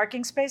get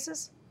parking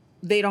spaces?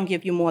 They don't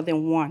give you more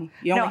than one.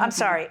 You No, only I'm have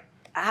sorry.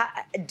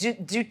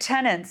 Do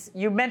tenants,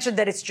 you mentioned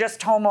that it's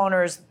just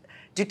homeowners,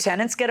 do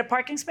tenants get a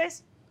parking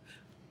space?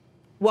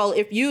 Well,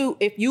 if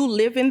you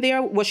live in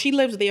there, well, she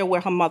lives there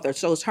with her mother.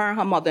 So it's her and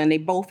her mother, and they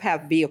both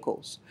have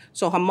vehicles.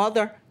 So her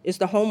mother is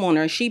the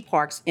homeowner, and she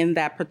parks in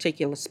that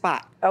particular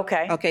spot.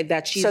 Okay. Okay,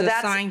 that she's So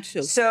that's- assigned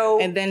to. so-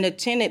 and then the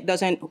tenant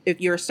doesn't. If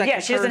you're a second Yeah,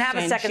 she doesn't have a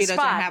person, second she spot.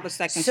 doesn't have a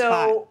second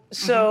spot.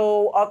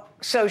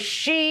 So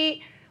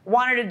she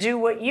wanted to do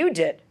what you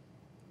did.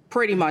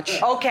 Pretty much.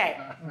 Okay,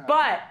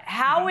 but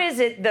how is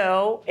it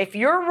though, if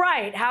you're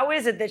right, how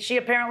is it that she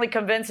apparently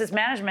convinces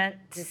management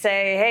to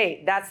say,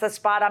 hey, that's the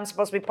spot I'm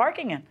supposed to be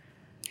parking in?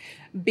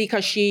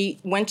 Because she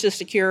went to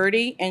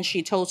security and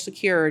she told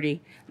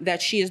security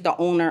that she is the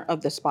owner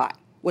of the spot,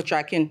 which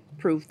I can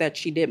prove that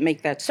she did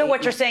make that So statement.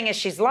 what you're saying is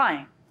she's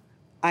lying?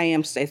 I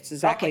am. It's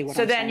exactly Okay, what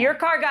so I'm then saying. your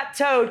car got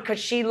towed because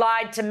she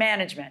lied to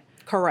management.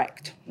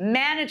 Correct.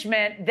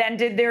 Management then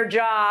did their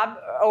job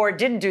or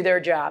didn't do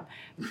their job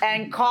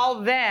and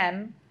called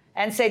them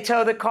and say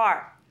tow the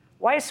car.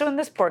 Why are you suing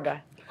this poor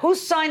guy? Who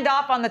signed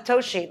off on the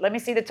tow sheet? Let me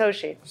see the tow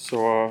sheet.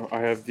 So I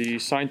have the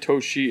signed tow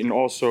sheet and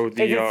also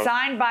the. Is it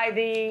signed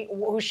by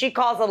who she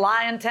calls a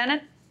lying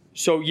tenant?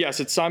 So yes,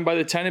 it's signed by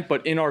the tenant,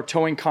 but in our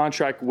towing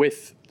contract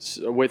with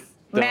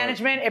the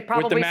management, it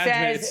probably with the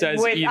management, it says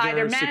with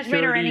either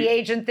management or any security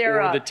agent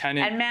thereof. or the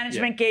tenant. And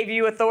management gave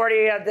you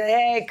authority of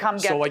hey, come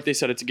get So like they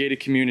said, it's a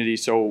gated community,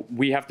 so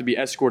we have to be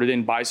escorted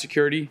in by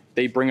security.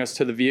 They bring us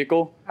to the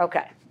vehicle.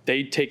 Okay.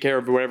 They take care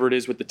of whatever it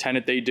is with the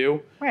tenant they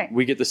do. Right.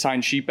 We get the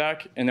signed sheet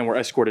back, and then we're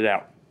escorted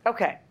out.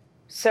 Okay.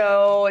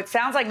 So it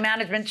sounds like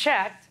management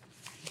checked.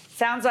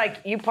 Sounds like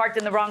you parked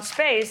in the wrong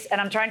space,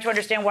 and I'm trying to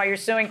understand why you're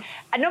suing.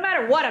 And no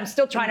matter what, I'm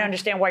still trying to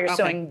understand why you're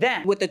suing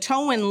them. With the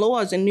towing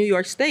laws in New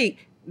York State,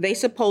 they're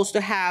supposed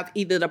to have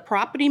either the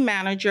property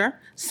manager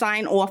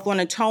sign off on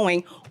a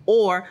towing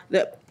or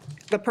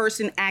the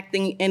person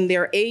acting in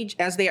their age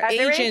as their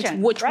agent,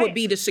 which would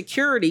be the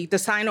security to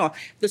sign off.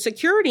 The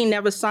security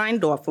never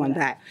signed off on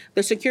that.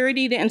 The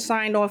security didn't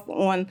sign off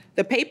on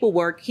the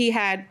paperwork. He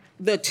had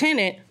the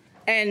tenant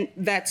and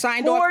that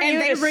signed Who off, are and you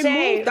they to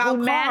say removed our who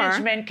car.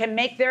 management can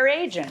make their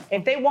agent?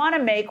 If they want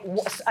to make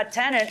a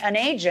tenant an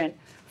agent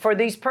for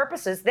these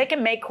purposes, they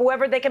can make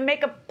whoever, they can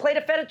make a plate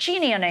of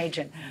fettuccine an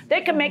agent.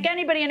 They can make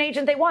anybody an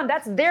agent they want.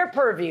 That's their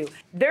purview.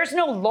 There's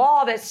no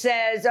law that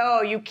says,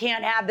 oh, you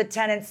can't have the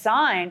tenant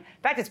sign. In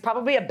fact, it's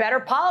probably a better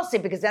policy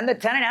because then the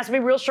tenant has to be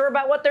real sure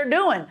about what they're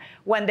doing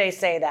when they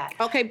say that.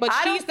 Okay, but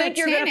I don't she's the think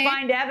you're going to tenant.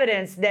 find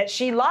evidence that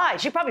she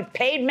lied. She probably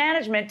paid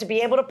management to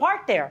be able to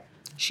park there.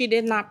 She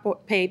did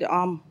not pay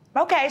the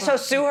Okay, so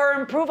sue her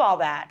and prove all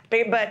that.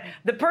 But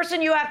the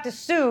person you have to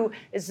sue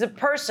is the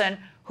person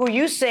who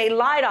you say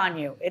lied on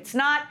you. It's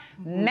not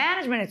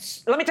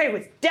management. Let me tell you,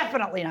 it's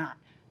definitely not.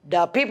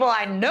 The people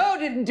I know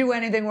didn't do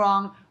anything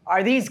wrong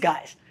are these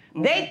guys.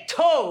 They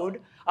towed,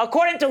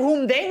 according to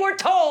whom they were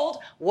told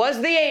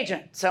was the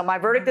agent. So my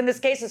verdict in this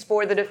case is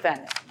for the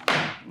defendant.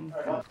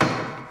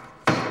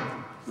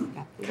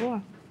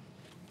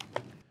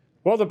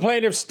 Well, the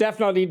plaintiffs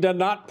definitely did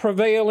not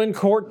prevail in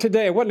court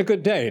today. It wasn't a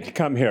good day to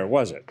come here,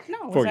 was it? No,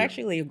 it for was you?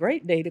 actually a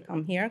great day to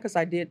come here because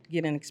I did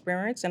get an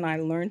experience and I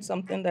learned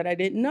something that I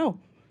didn't know.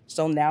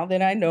 So now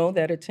that I know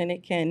that a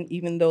tenant can,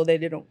 even though they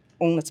didn't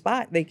own the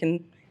spot, they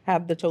can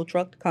have the tow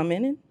truck come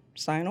in and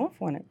sign off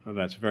on it. Oh,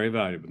 that's very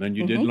valuable. Then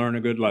you did learn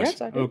a good lesson.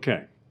 Yes, I did.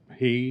 Okay.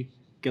 He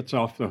gets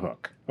off the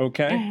hook,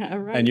 okay? All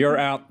right. And you're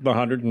out the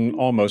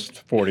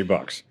almost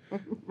 $40.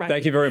 Right.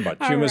 Thank you very much.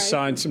 All You must right.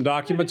 sign some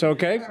documents,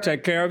 okay?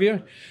 Take care of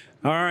you.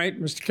 All right,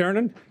 Mr.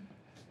 Kernan.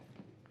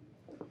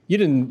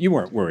 You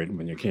weren't worried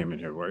when you came in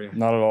here, were you?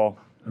 Not at all.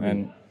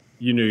 And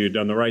you knew you'd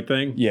done the right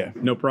thing? Yeah.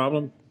 No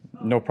problem?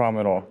 No problem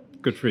at all.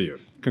 Good for you.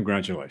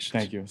 Congratulations.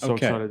 Thank you. So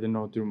excited, I didn't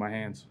know it through my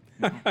hands.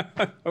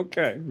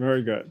 Okay,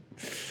 very good.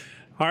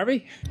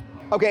 Harvey?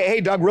 Okay,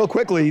 hey, Doug, real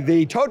quickly,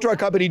 the tow truck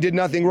company did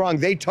nothing wrong.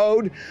 They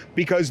towed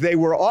because they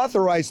were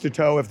authorized to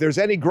tow. If there's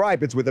any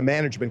gripe, it's with the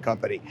management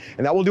company.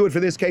 And that will do it for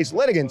this case.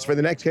 Litigants for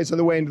the next case on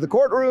the way into the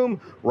courtroom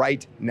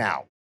right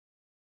now.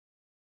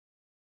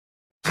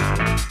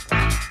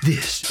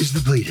 This is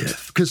the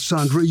plaintiff,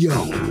 Cassandra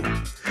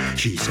Young.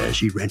 She says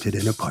she rented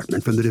an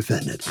apartment from the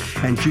defendant,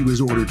 and she was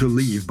ordered to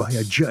leave by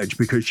a judge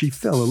because she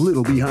fell a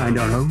little behind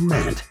on her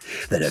rent.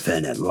 The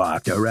defendant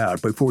locked her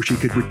out before she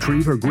could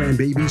retrieve her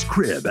grandbaby's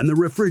crib and the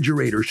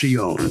refrigerator she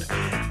owned.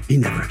 He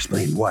never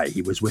explained why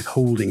he was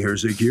withholding her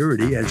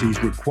security, as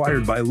he's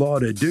required by law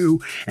to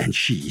do, and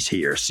she's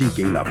here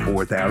seeking the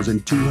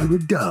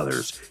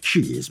 $4,200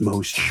 she is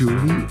most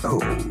surely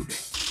owed.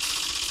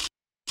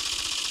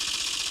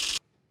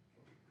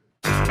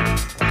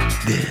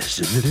 This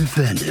is the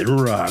defendant,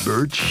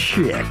 Robert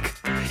Schick.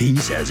 He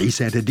says he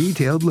sent a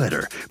detailed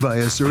letter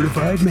via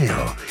certified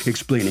mail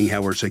explaining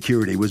how her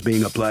security was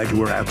being applied to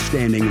her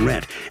outstanding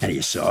rent, and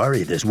he's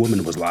sorry this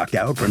woman was locked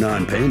out for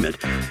non-payment.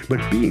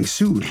 But being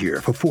sued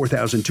here for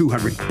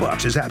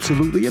 $4,200 is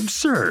absolutely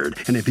absurd,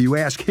 and if you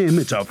ask him,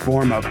 it's a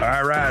form of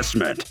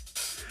harassment.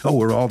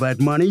 Over all that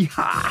money?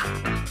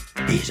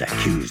 Ha! He's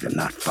accused of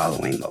not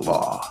following the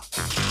law.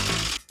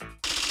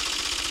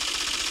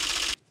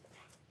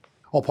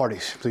 All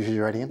parties, please use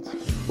your right hands.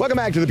 Welcome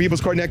back to the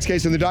People's Court. Next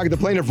case in the docket. The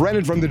plaintiff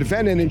rented from the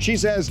defendant, and she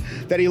says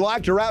that he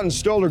locked her out and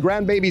stole her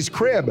grandbaby's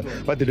crib.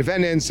 But the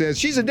defendant says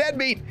she's a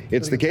deadbeat.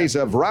 It's the case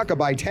of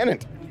rockabye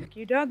tenant. Thank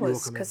you,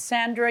 Douglas.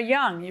 Cassandra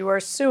Young, you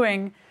are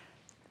suing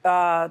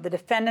the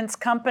defendant's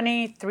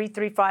company,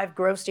 335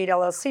 Grove Street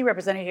LLC,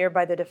 represented here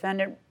by the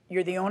defendant.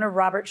 You're the owner,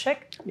 Robert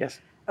Schick?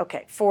 Yes.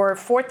 Okay, for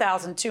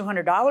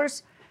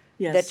 $4,200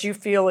 that you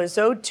feel is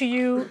owed to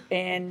you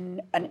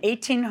in an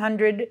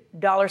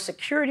 $1,800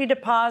 security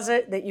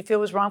deposit that you feel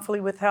was wrongfully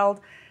withheld.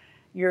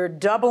 You're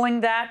doubling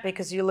that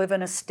because you live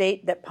in a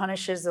state that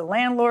punishes the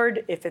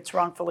landlord if it's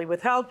wrongfully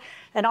withheld,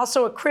 and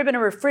also a crib and a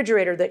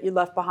refrigerator that you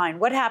left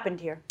behind. What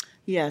happened here?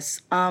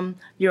 Yes,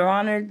 Your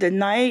Honor, the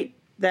night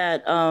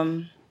that,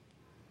 I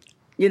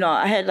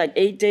had like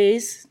 8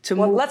 days to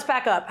move. Well, let's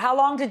back up. How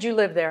long did you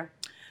live there?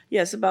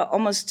 Yes, about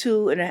almost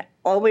all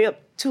the way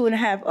up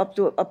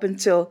 2.5 up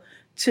until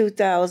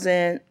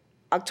 2000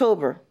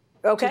 October.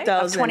 Okay,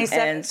 of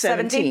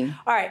 2017.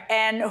 All right,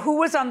 and who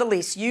was on the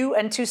lease? You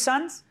and two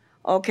sons?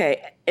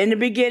 Okay, in the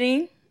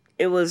beginning,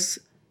 it was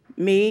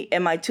me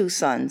and my two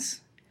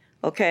sons.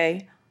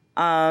 Okay,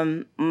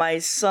 my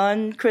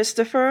son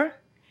Christopher,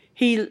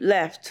 he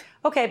left.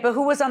 Okay, but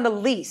who was on the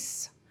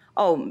lease?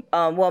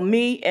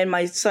 Me and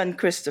my son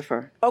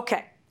Christopher.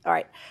 Okay. All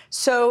right.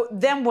 So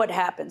then what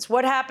happens?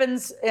 What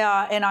happens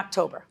in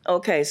October?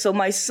 Okay, so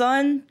my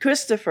son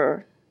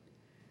Christopher,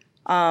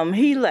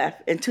 he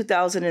left in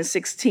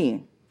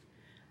 2016.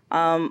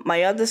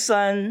 My other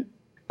son,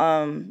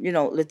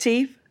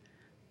 Latif,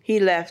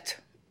 he left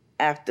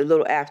a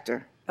little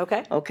after.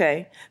 Okay.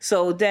 Okay.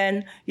 So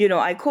then,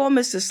 I called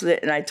Mr.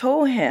 Slit and I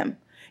told him,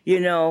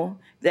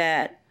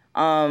 that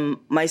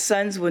my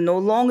sons were no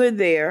longer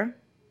there.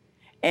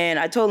 And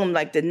I told him,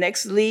 like, the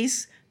next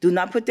lease, do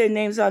not put their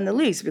names on the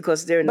lease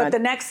because they're not. But the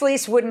next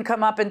lease wouldn't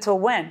come up until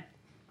when?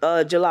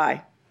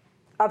 July.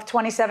 Of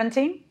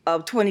 2017?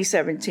 Of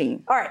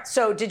 2017. All right.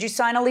 So did you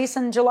sign a lease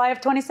in July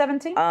of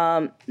 2017?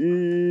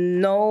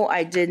 No,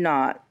 I did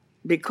not.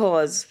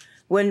 Because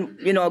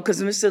because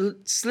Mr.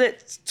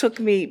 Slit took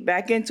me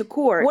back into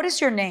court. What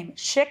is your name?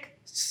 Schick?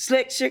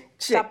 Schick.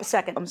 Stop a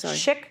second. I'm sorry.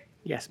 Schick?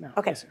 Yes, ma'am.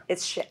 Okay. Yes,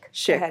 it's Schick.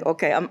 Schick.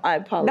 Okay. I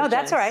apologize. No,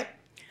 that's all right.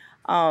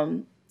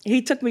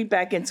 He took me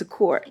back into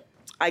court.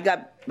 I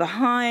got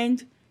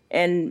behind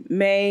in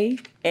May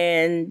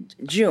and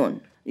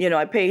June.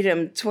 I paid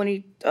him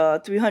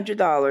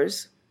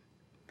 $300,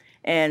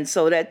 and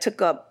so that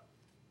took up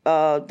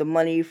the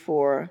money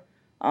for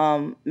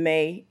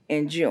May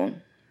and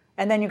June.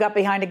 And then you got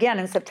behind again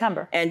in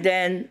September. And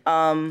then,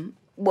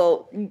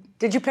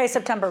 did you pay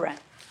September rent?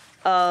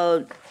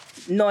 No,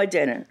 I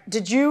didn't.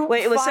 Did you?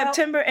 Wait, it was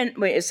September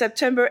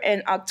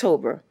and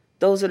October.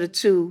 Those are the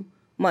 2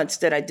 months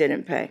that I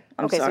didn't pay.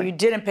 I'm sorry. So you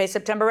didn't pay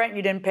September rent,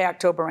 you didn't pay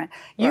October rent.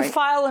 You Right.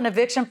 file an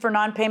eviction for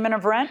non-payment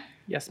of rent?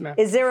 Yes, ma'am.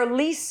 Is there a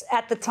lease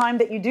at the time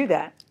that you do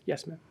that?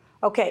 Yes, ma'am.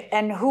 Okay,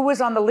 and who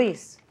was on the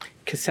lease?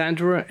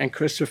 Cassandra and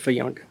Christopher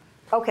Young.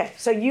 Okay,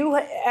 so you,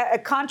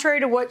 contrary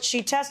to what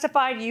she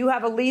testified, you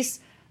have a lease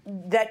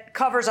that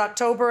covers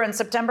October and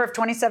September of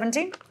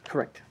 2017?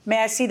 Correct.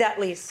 May I see that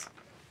lease?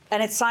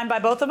 And it's signed by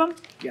both of them?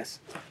 Yes.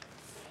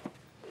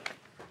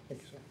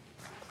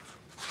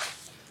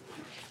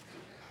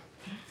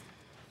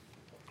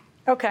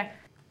 Okay.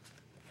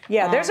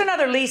 Yeah, there's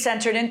another lease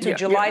entered into yeah,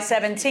 July yeah.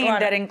 17 Right.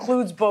 that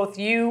includes both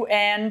you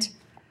and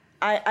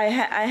I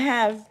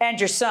have. And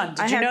your son.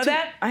 Did you know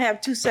that? I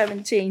have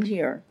 217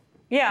 here.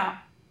 Yeah.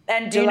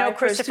 And do you know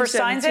Christopher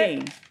signs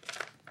it?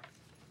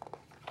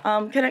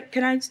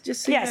 Can I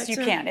just see Yes, that, you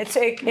sir? can.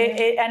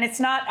 And it's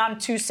not on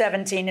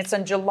 2/17. It's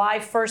on July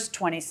 1st,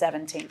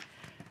 2017.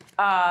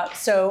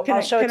 So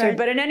I'll show it to you.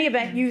 But in any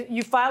event,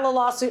 you file a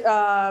lawsuit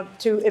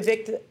to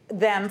evict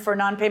them for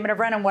non-payment of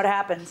rent, and what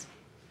happens?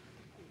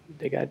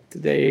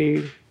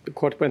 The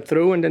court went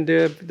through, and then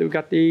they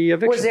got the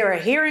eviction. Was there a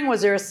hearing?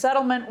 Was there a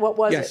settlement? What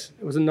was it? Yes,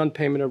 it was a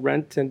non-payment of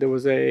rent, and there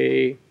was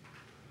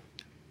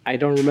I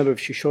don't remember if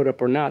she showed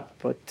up or not,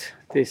 but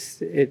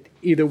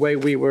either way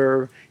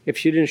if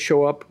she didn't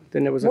show up,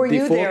 then there was a default. Were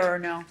you there or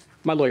no?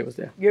 My lawyer was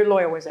there. Your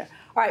lawyer was there.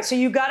 All right, so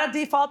you got a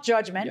default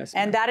judgment,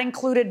 and that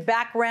included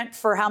back rent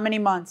for how many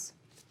months?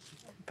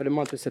 For the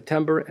month of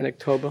September and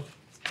October.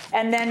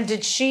 And then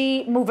did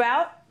she move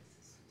out?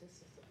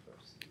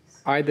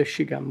 Either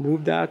she got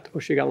moved out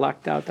or she got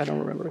locked out. I don't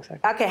remember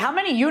exactly. Okay, how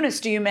many units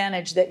do you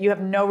manage that you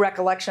have no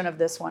recollection of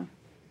this one?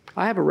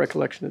 I have a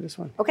recollection of this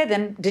one. Okay,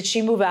 then did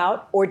she move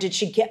out or did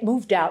she get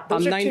moved out?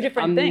 Those are two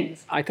different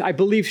things. I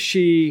believe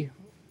she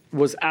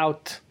was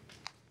out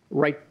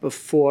right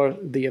before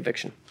the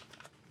eviction.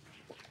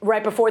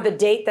 Right before the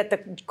date that the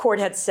court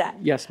had set?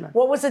 Yes, ma'am.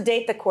 What was the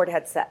date the court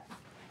had set?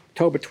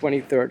 October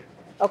 23rd.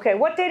 Okay,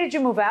 what day did you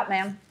move out,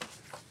 ma'am?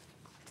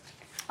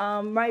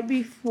 Right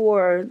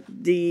before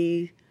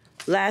the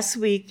last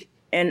week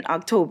in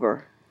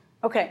October.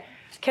 Okay.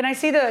 Can I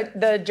see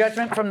the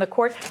judgment from the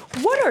court?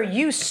 What are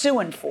you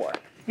suing for?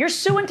 You're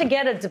suing to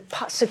get a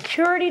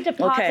security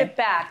deposit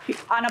back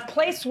on a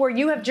place where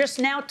you have just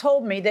now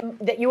told me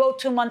that you owe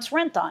 2 months'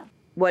 rent on.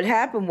 What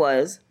happened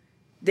was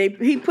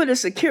he put a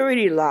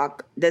security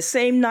lock the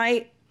same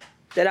night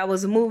that I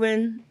was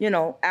moving,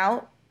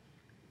 out.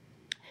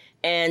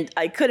 And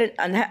I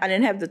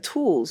didn't have the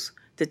tools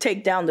to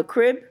take down the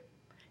crib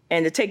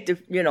and to take the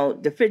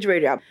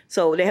refrigerator out.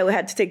 So they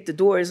had to take the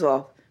doors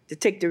off to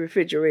take the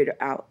refrigerator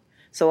out.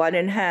 So I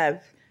didn't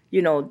have,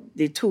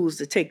 the tools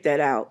to take that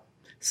out.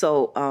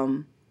 So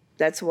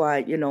that's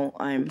why,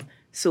 I'm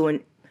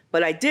suing.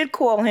 But I did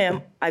call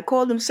him. I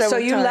called him several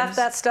times. So you left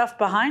that stuff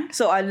behind?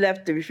 So I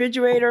left the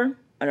refrigerator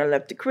and I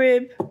left the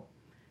crib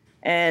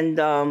and,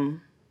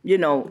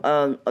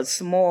 a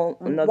small.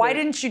 Why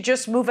didn't you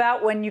just move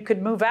out when you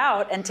could move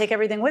out and take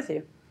everything with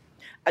you?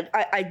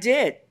 I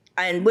did.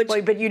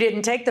 But you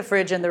didn't take the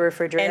fridge and the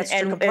refrigerator. That's what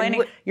you're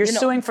complaining. You're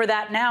suing for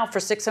that now for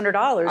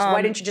 $600.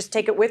 Why didn't you just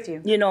take it with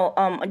you? Your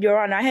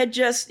Honor, I had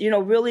just,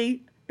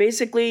 really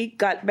basically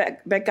got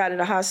back out of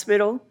the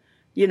hospital,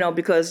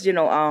 because,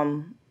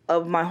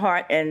 of my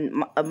heart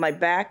and of my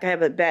back. I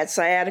have a bad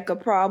sciatica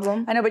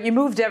problem. I know, but you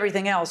moved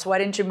everything else. Why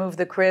didn't you move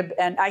the crib?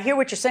 And I hear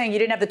what you're saying. You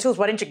didn't have the tools.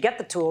 Why didn't you get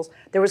the tools?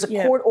 There was a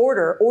court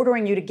order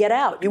ordering you to get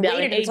out. You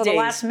waited until the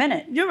last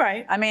minute. You're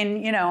right. I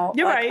mean,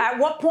 You're right. At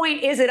what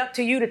point is it up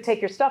to you to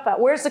take your stuff out?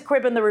 Where's the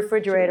crib and the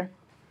refrigerator?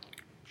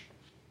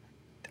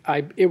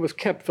 It was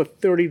kept for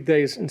 30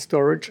 days in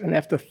storage, and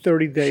after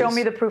 30 days... Show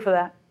me the proof of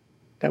that.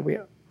 That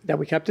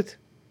we kept it?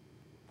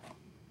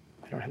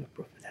 I don't have the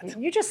proof.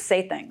 You just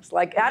say things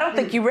like I don't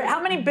think you. How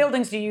many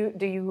buildings do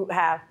you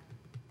have?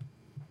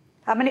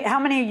 How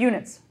many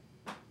units?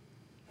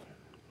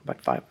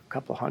 About a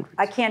couple of hundred.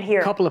 I can't hear.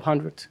 A couple of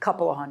hundred.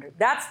 Couple of hundred.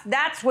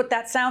 That's what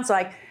that sounds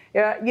like.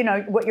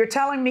 What you're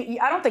telling me.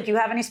 I don't think you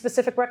have any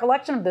specific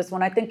recollection of this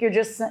one. I think you're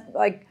just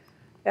like,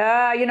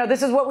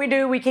 this is what we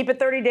do. We keep it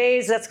 30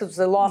 days. That's because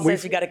the law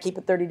says you got to keep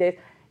it 30 days.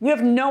 You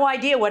have no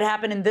idea what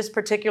happened in this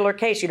particular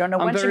case. You don't know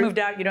when she moved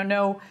out. You don't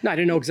know. No, I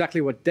don't know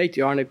exactly what date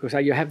you are on it because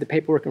you have the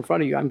paperwork in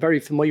front of you. I'm very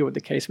familiar with the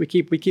case. We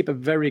keep a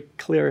very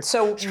clear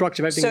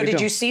structure of everything. So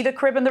did you see the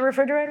crib in the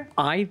refrigerator?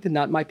 I did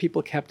not. My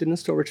people kept it in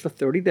storage for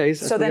 30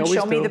 days. So then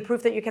show me the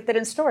proof that you kept it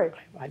in storage.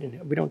 I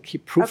didn't. We don't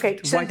keep proof. Okay.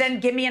 So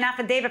then give me an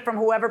affidavit from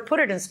whoever put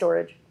it in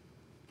storage.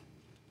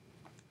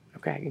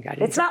 Okay.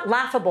 It's not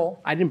laughable.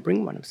 I didn't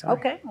bring one. I'm sorry.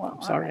 Okay. Well,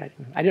 I'm sorry. Right.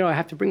 I didn't know I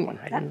have to bring one.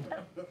 I didn't.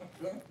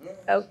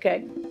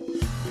 Okay.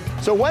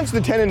 So once the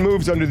tenant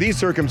moves under these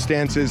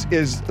circumstances,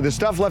 is the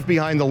stuff left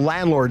behind the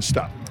landlord's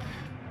stuff?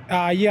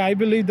 Yeah, I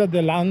believe that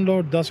the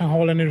landlord doesn't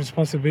hold any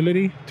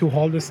responsibility to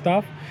hold the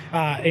stuff.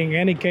 In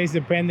any case,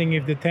 depending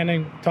if the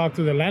tenant talk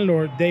to the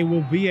landlord, they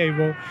will be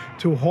able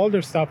to hold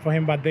their stuff for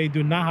him, but they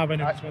do not have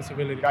any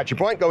responsibility. Got your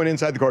point. Going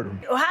inside the courtroom.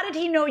 How did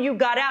he know you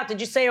got out?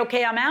 Did you say,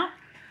 okay, I'm out?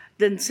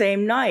 The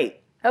same night.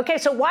 Okay,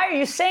 so why are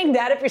you saying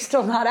that if you're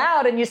still not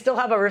out and you still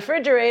have a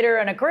refrigerator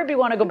and a crib you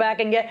want to go back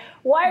and get?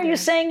 Why are you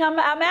saying I'm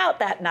out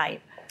that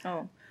night?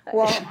 Oh,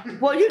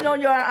 well, Your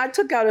Honor, I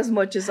took out as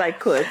much as I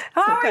could.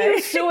 How are you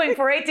suing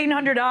for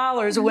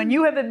 $1,800 when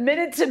you have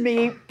admitted to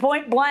me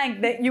point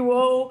blank that you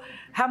owe,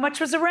 how much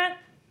was the rent?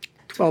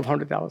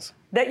 $1,200.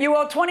 That you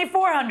owe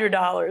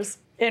 $2,400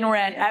 in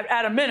rent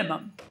at a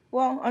minimum.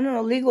 Well, I don't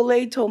know. Legal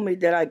aid told me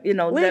that I.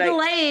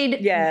 Legal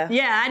aid. Yeah.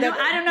 Yeah, I know.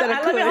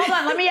 Hold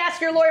on. Let me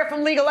ask your lawyer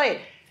from legal aid.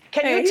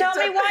 Can you tell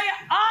me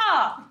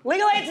why?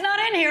 Legal aid's not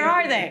in here,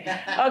 are they?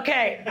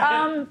 Okay.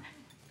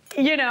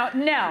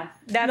 No,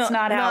 that's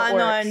not how it works.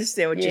 No, I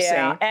understand what you're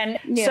saying. And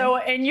so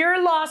in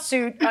your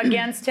lawsuit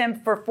against him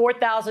for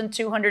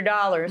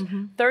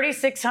 $4,200,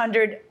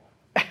 $3,600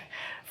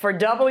 for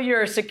double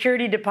your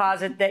security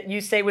deposit that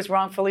you say was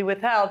wrongfully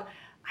withheld,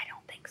 I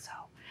don't think so.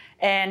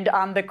 And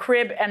on the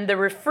crib and the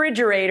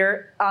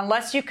refrigerator,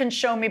 unless you can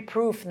show me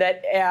proof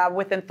that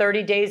within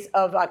 30 days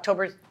of the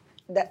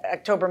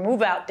October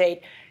move-out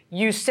date,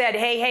 you said,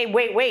 hey,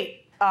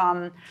 wait.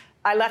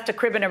 I left a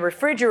crib and a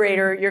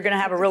refrigerator, you're going to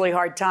have a really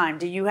hard time.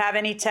 Do you have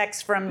any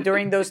texts from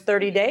during those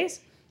 30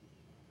 days?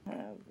 I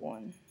have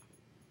one.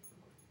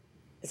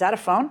 Is that a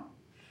phone?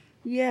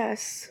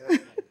 Yes.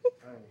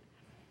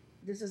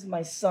 This is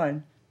my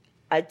son.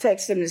 I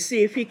text him to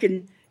see if he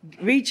can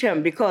reach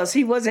him because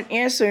he wasn't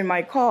answering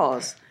my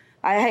calls.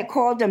 I had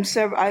called him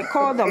I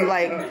called him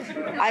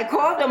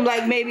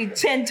like maybe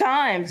 10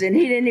 times and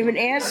he didn't even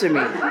answer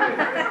me.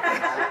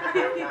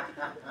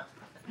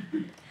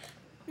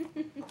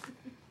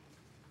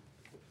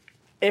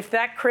 If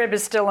that crib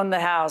is still in the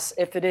house,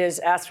 if it is,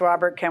 ask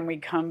Robert, can we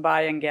come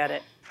by and get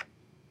it?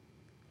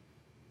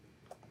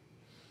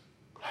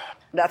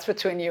 That's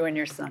between you and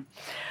your son.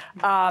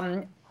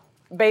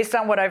 Based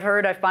on what I've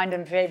heard, I find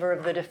in favor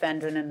of the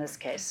defendant in this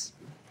case.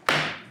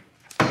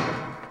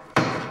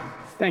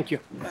 Thank you.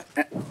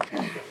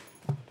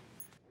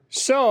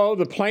 So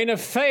the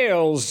plaintiff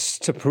fails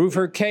to prove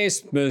her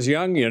case, Ms.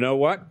 Young. You know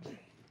what?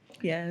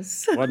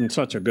 Yes. Wasn't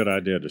such a good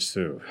idea to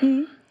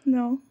sue.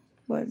 No,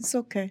 but it's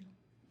okay.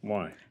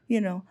 Why?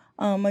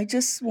 I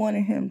just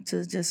wanted him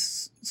to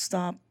just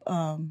stop,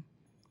 from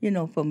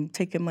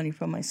taking money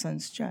from my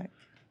son's check.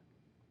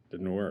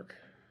 Didn't work.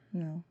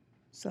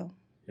 So.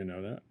 You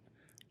know that?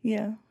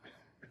 Yeah.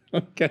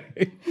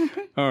 Okay.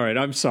 All right,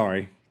 I'm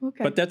sorry.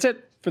 Okay. But that's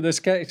it for this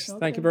case. Okay.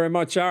 Thank you very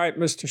much. All right,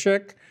 Mr.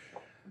 Schick.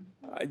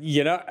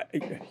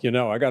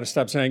 I got to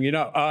stop saying,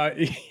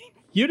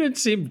 you didn't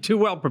seem too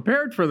well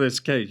prepared for this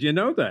case. You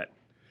know that.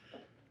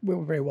 We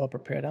were very well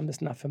prepared. I'm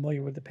just not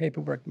familiar with the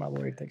paperwork. My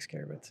lawyer takes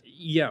care of it.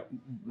 Yeah,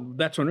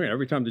 that's what I mean.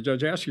 Every time the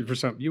judge asks you for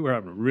something, you were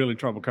having really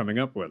trouble coming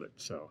up with it.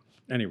 So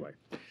anyway,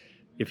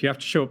 if you have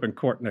to show up in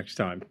court next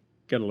time,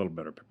 get a little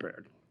better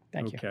prepared.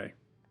 Thank you. Okay.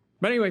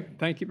 But anyway,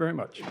 thank you very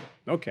much.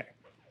 Okay.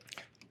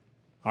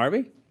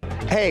 Harvey?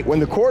 Hey, when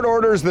the court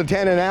orders the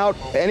tenant out,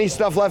 any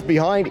stuff left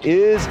behind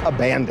is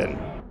abandoned.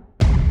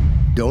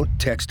 Don't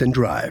text and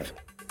drive.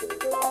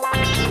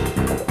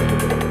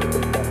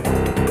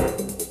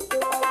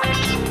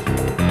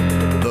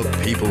 The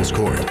People's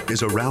Court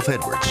is a Ralph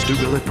Edwards Stu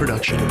Billett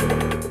production.